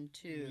Redemption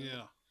 2.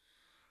 Yeah.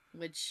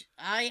 Which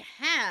I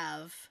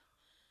have,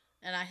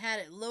 and I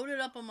had it loaded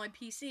up on my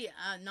PC.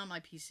 Not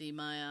my PC,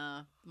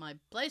 my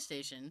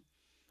PlayStation.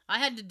 I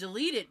had to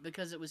delete it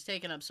because it was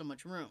taking up so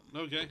much room.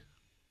 Okay.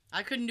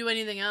 I couldn't do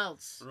anything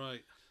else.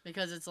 Right.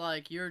 Because it's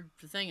like, your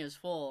thing is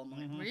full. I'm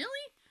like, really?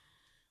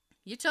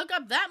 You took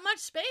up that much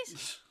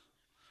space?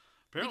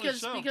 Apparently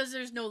so. Because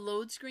there's no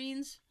load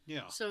screens.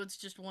 Yeah. So it's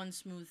just one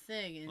smooth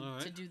thing, and All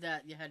right. to do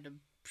that, you had to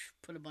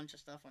put a bunch of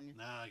stuff on you.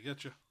 Nah, I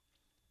get you.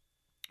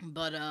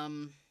 But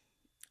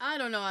I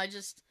don't know.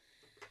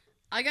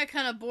 I got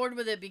kind of bored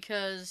with it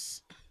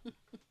because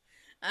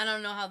I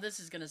don't know how this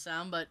is gonna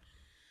sound, but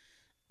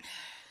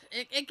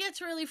it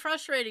gets really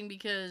frustrating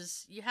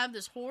because you have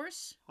this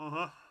horse,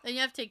 and you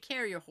have to take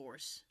care of your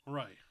horse.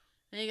 Right.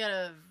 And you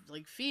gotta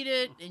like feed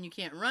it, and you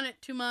can't run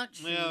it too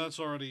much. Yeah, that's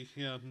already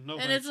no.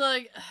 And it's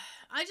like,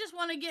 I just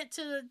want to get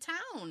to the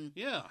town.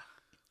 Yeah.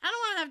 I don't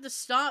want to have to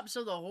stop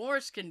so the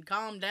horse can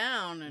calm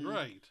down. And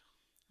Right.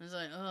 It's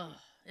like, ugh.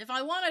 If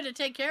I wanted to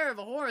take care of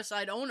a horse,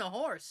 I'd own a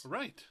horse.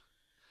 Right.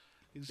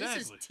 Exactly.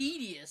 This is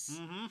tedious.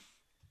 Mm-hmm.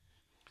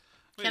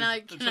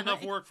 It's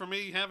enough work for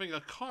me having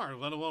a car,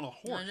 let alone a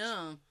horse. I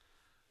know.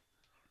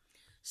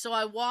 So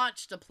I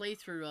watched a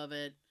playthrough of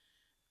it,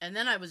 and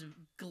then I was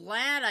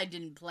glad I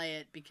didn't play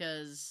it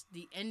because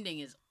the ending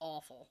is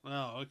awful.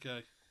 Oh,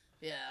 okay.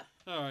 Yeah.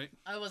 All right.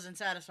 I wasn't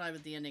satisfied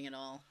with the ending at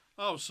all.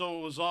 Oh, so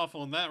it was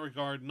awful in that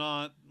regard,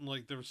 not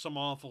like there was some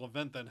awful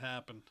event that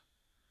happened.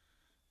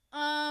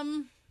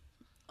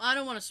 I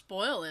don't want to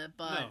spoil it,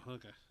 but No,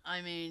 okay.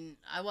 I mean,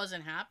 I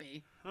wasn't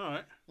happy All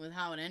right. with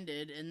how it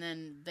ended, and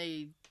then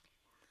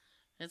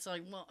it's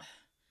like, well,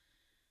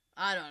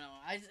 I don't know.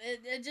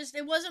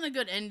 It wasn't a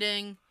good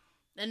ending,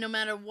 and no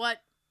matter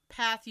what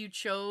path you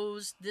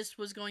chose, this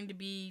was going to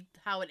be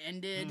how it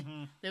ended.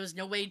 Mm-hmm. There was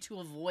no way to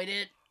avoid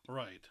it.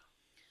 Right.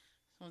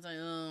 So I was like,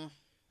 oh,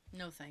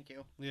 no, thank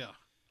you. Yeah.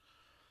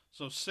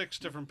 So 6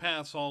 different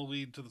paths all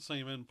lead to the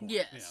same endpoint.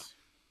 Yes.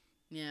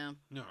 Yeah.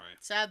 All right.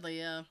 Sadly,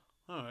 yeah.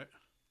 All right.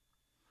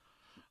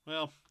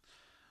 Well,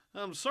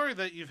 I'm sorry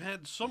that you've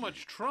had so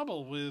much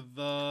trouble with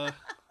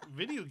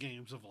video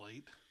games of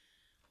late.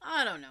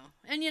 I don't know.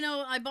 And,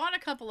 I bought a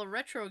couple of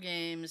retro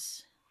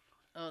games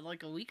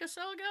like a week or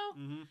so ago,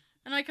 Mm-hmm.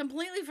 and I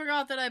completely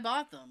forgot that I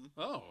bought them.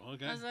 Oh,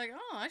 okay. I was like,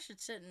 oh, I should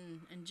sit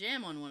and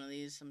jam on one of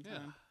these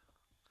sometime.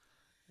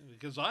 Yeah.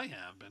 Because I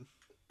have been.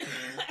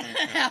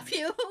 Have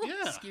you?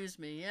 Yeah. Excuse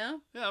me, yeah?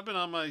 Yeah, I've been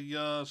on my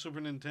Super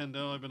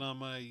Nintendo. I've been on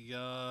my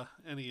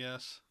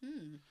NES.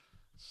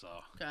 So.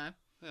 Okay.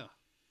 Yeah.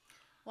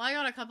 Well, I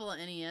got a couple of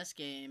NES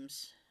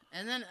games.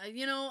 And then, I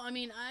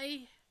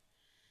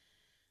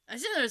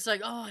said that it's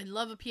like, oh, I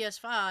love a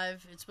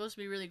PS5. It's supposed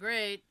to be really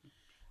great.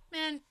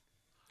 Man,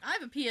 I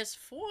have a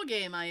PS4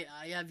 game I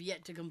have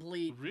yet to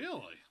complete.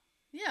 Really?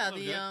 Yeah,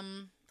 Okay.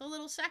 the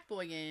little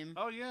Sackboy game.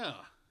 Oh, yeah.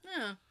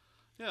 Yeah.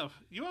 Yeah,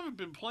 you haven't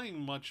been playing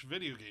much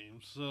video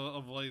games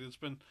of late.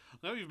 I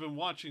know you've been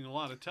watching a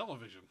lot of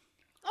television.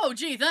 Oh,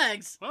 gee,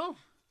 thanks. Well,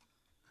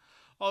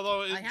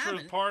 although in truth,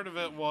 haven't. part of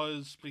it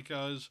was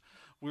because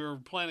we were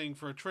planning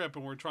for a trip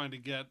and we're trying to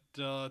get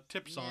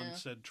tips on Yeah.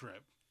 said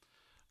trip.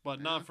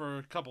 But not for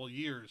a couple of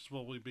years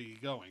will we be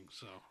going,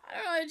 so. I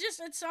don't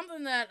know, it's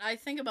something that I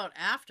think about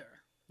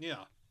after.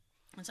 Yeah.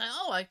 It's like,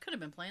 oh, I could have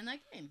been playing that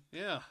game.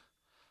 Yeah.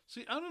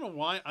 See, I don't know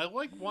why. I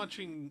like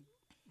watching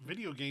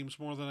video games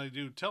more than I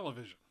do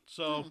television.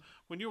 So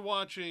when you're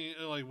watching,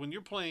 when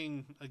you're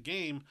playing a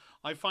game,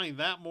 I find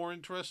that more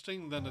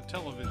interesting than a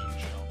television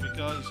show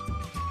because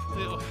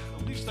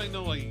at least I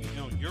know,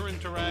 you're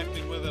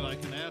interacting with it. I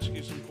can ask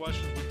you some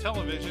questions. With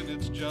television,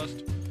 it's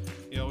just,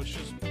 it's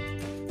just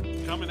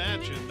coming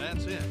at you, and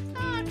that's it.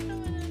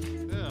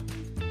 Yeah.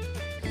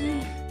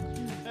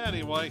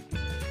 Anyway,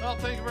 well,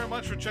 thank you very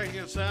much for checking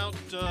us out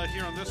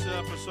here on this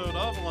episode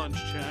of Lunch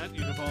Chat.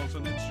 You can follow us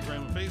on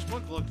Instagram and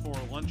Facebook. Look for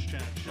Lunch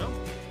Chat Show.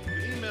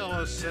 You can email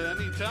us at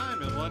any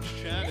time at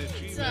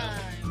lunchchat@gmail.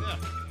 Yeah,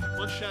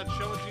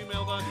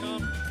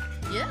 lunchchatshow@gmail.com.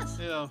 Yes.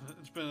 Yeah,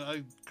 it's been.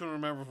 I couldn't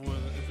remember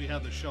if we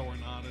had the show or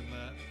not in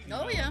that.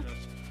 Oh, yeah.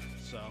 Address.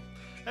 So,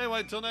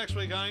 anyway, till next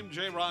week, I'm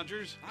Jay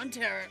Rogers. I'm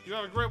Tara. You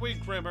have a great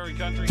week, Cranberry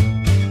Country.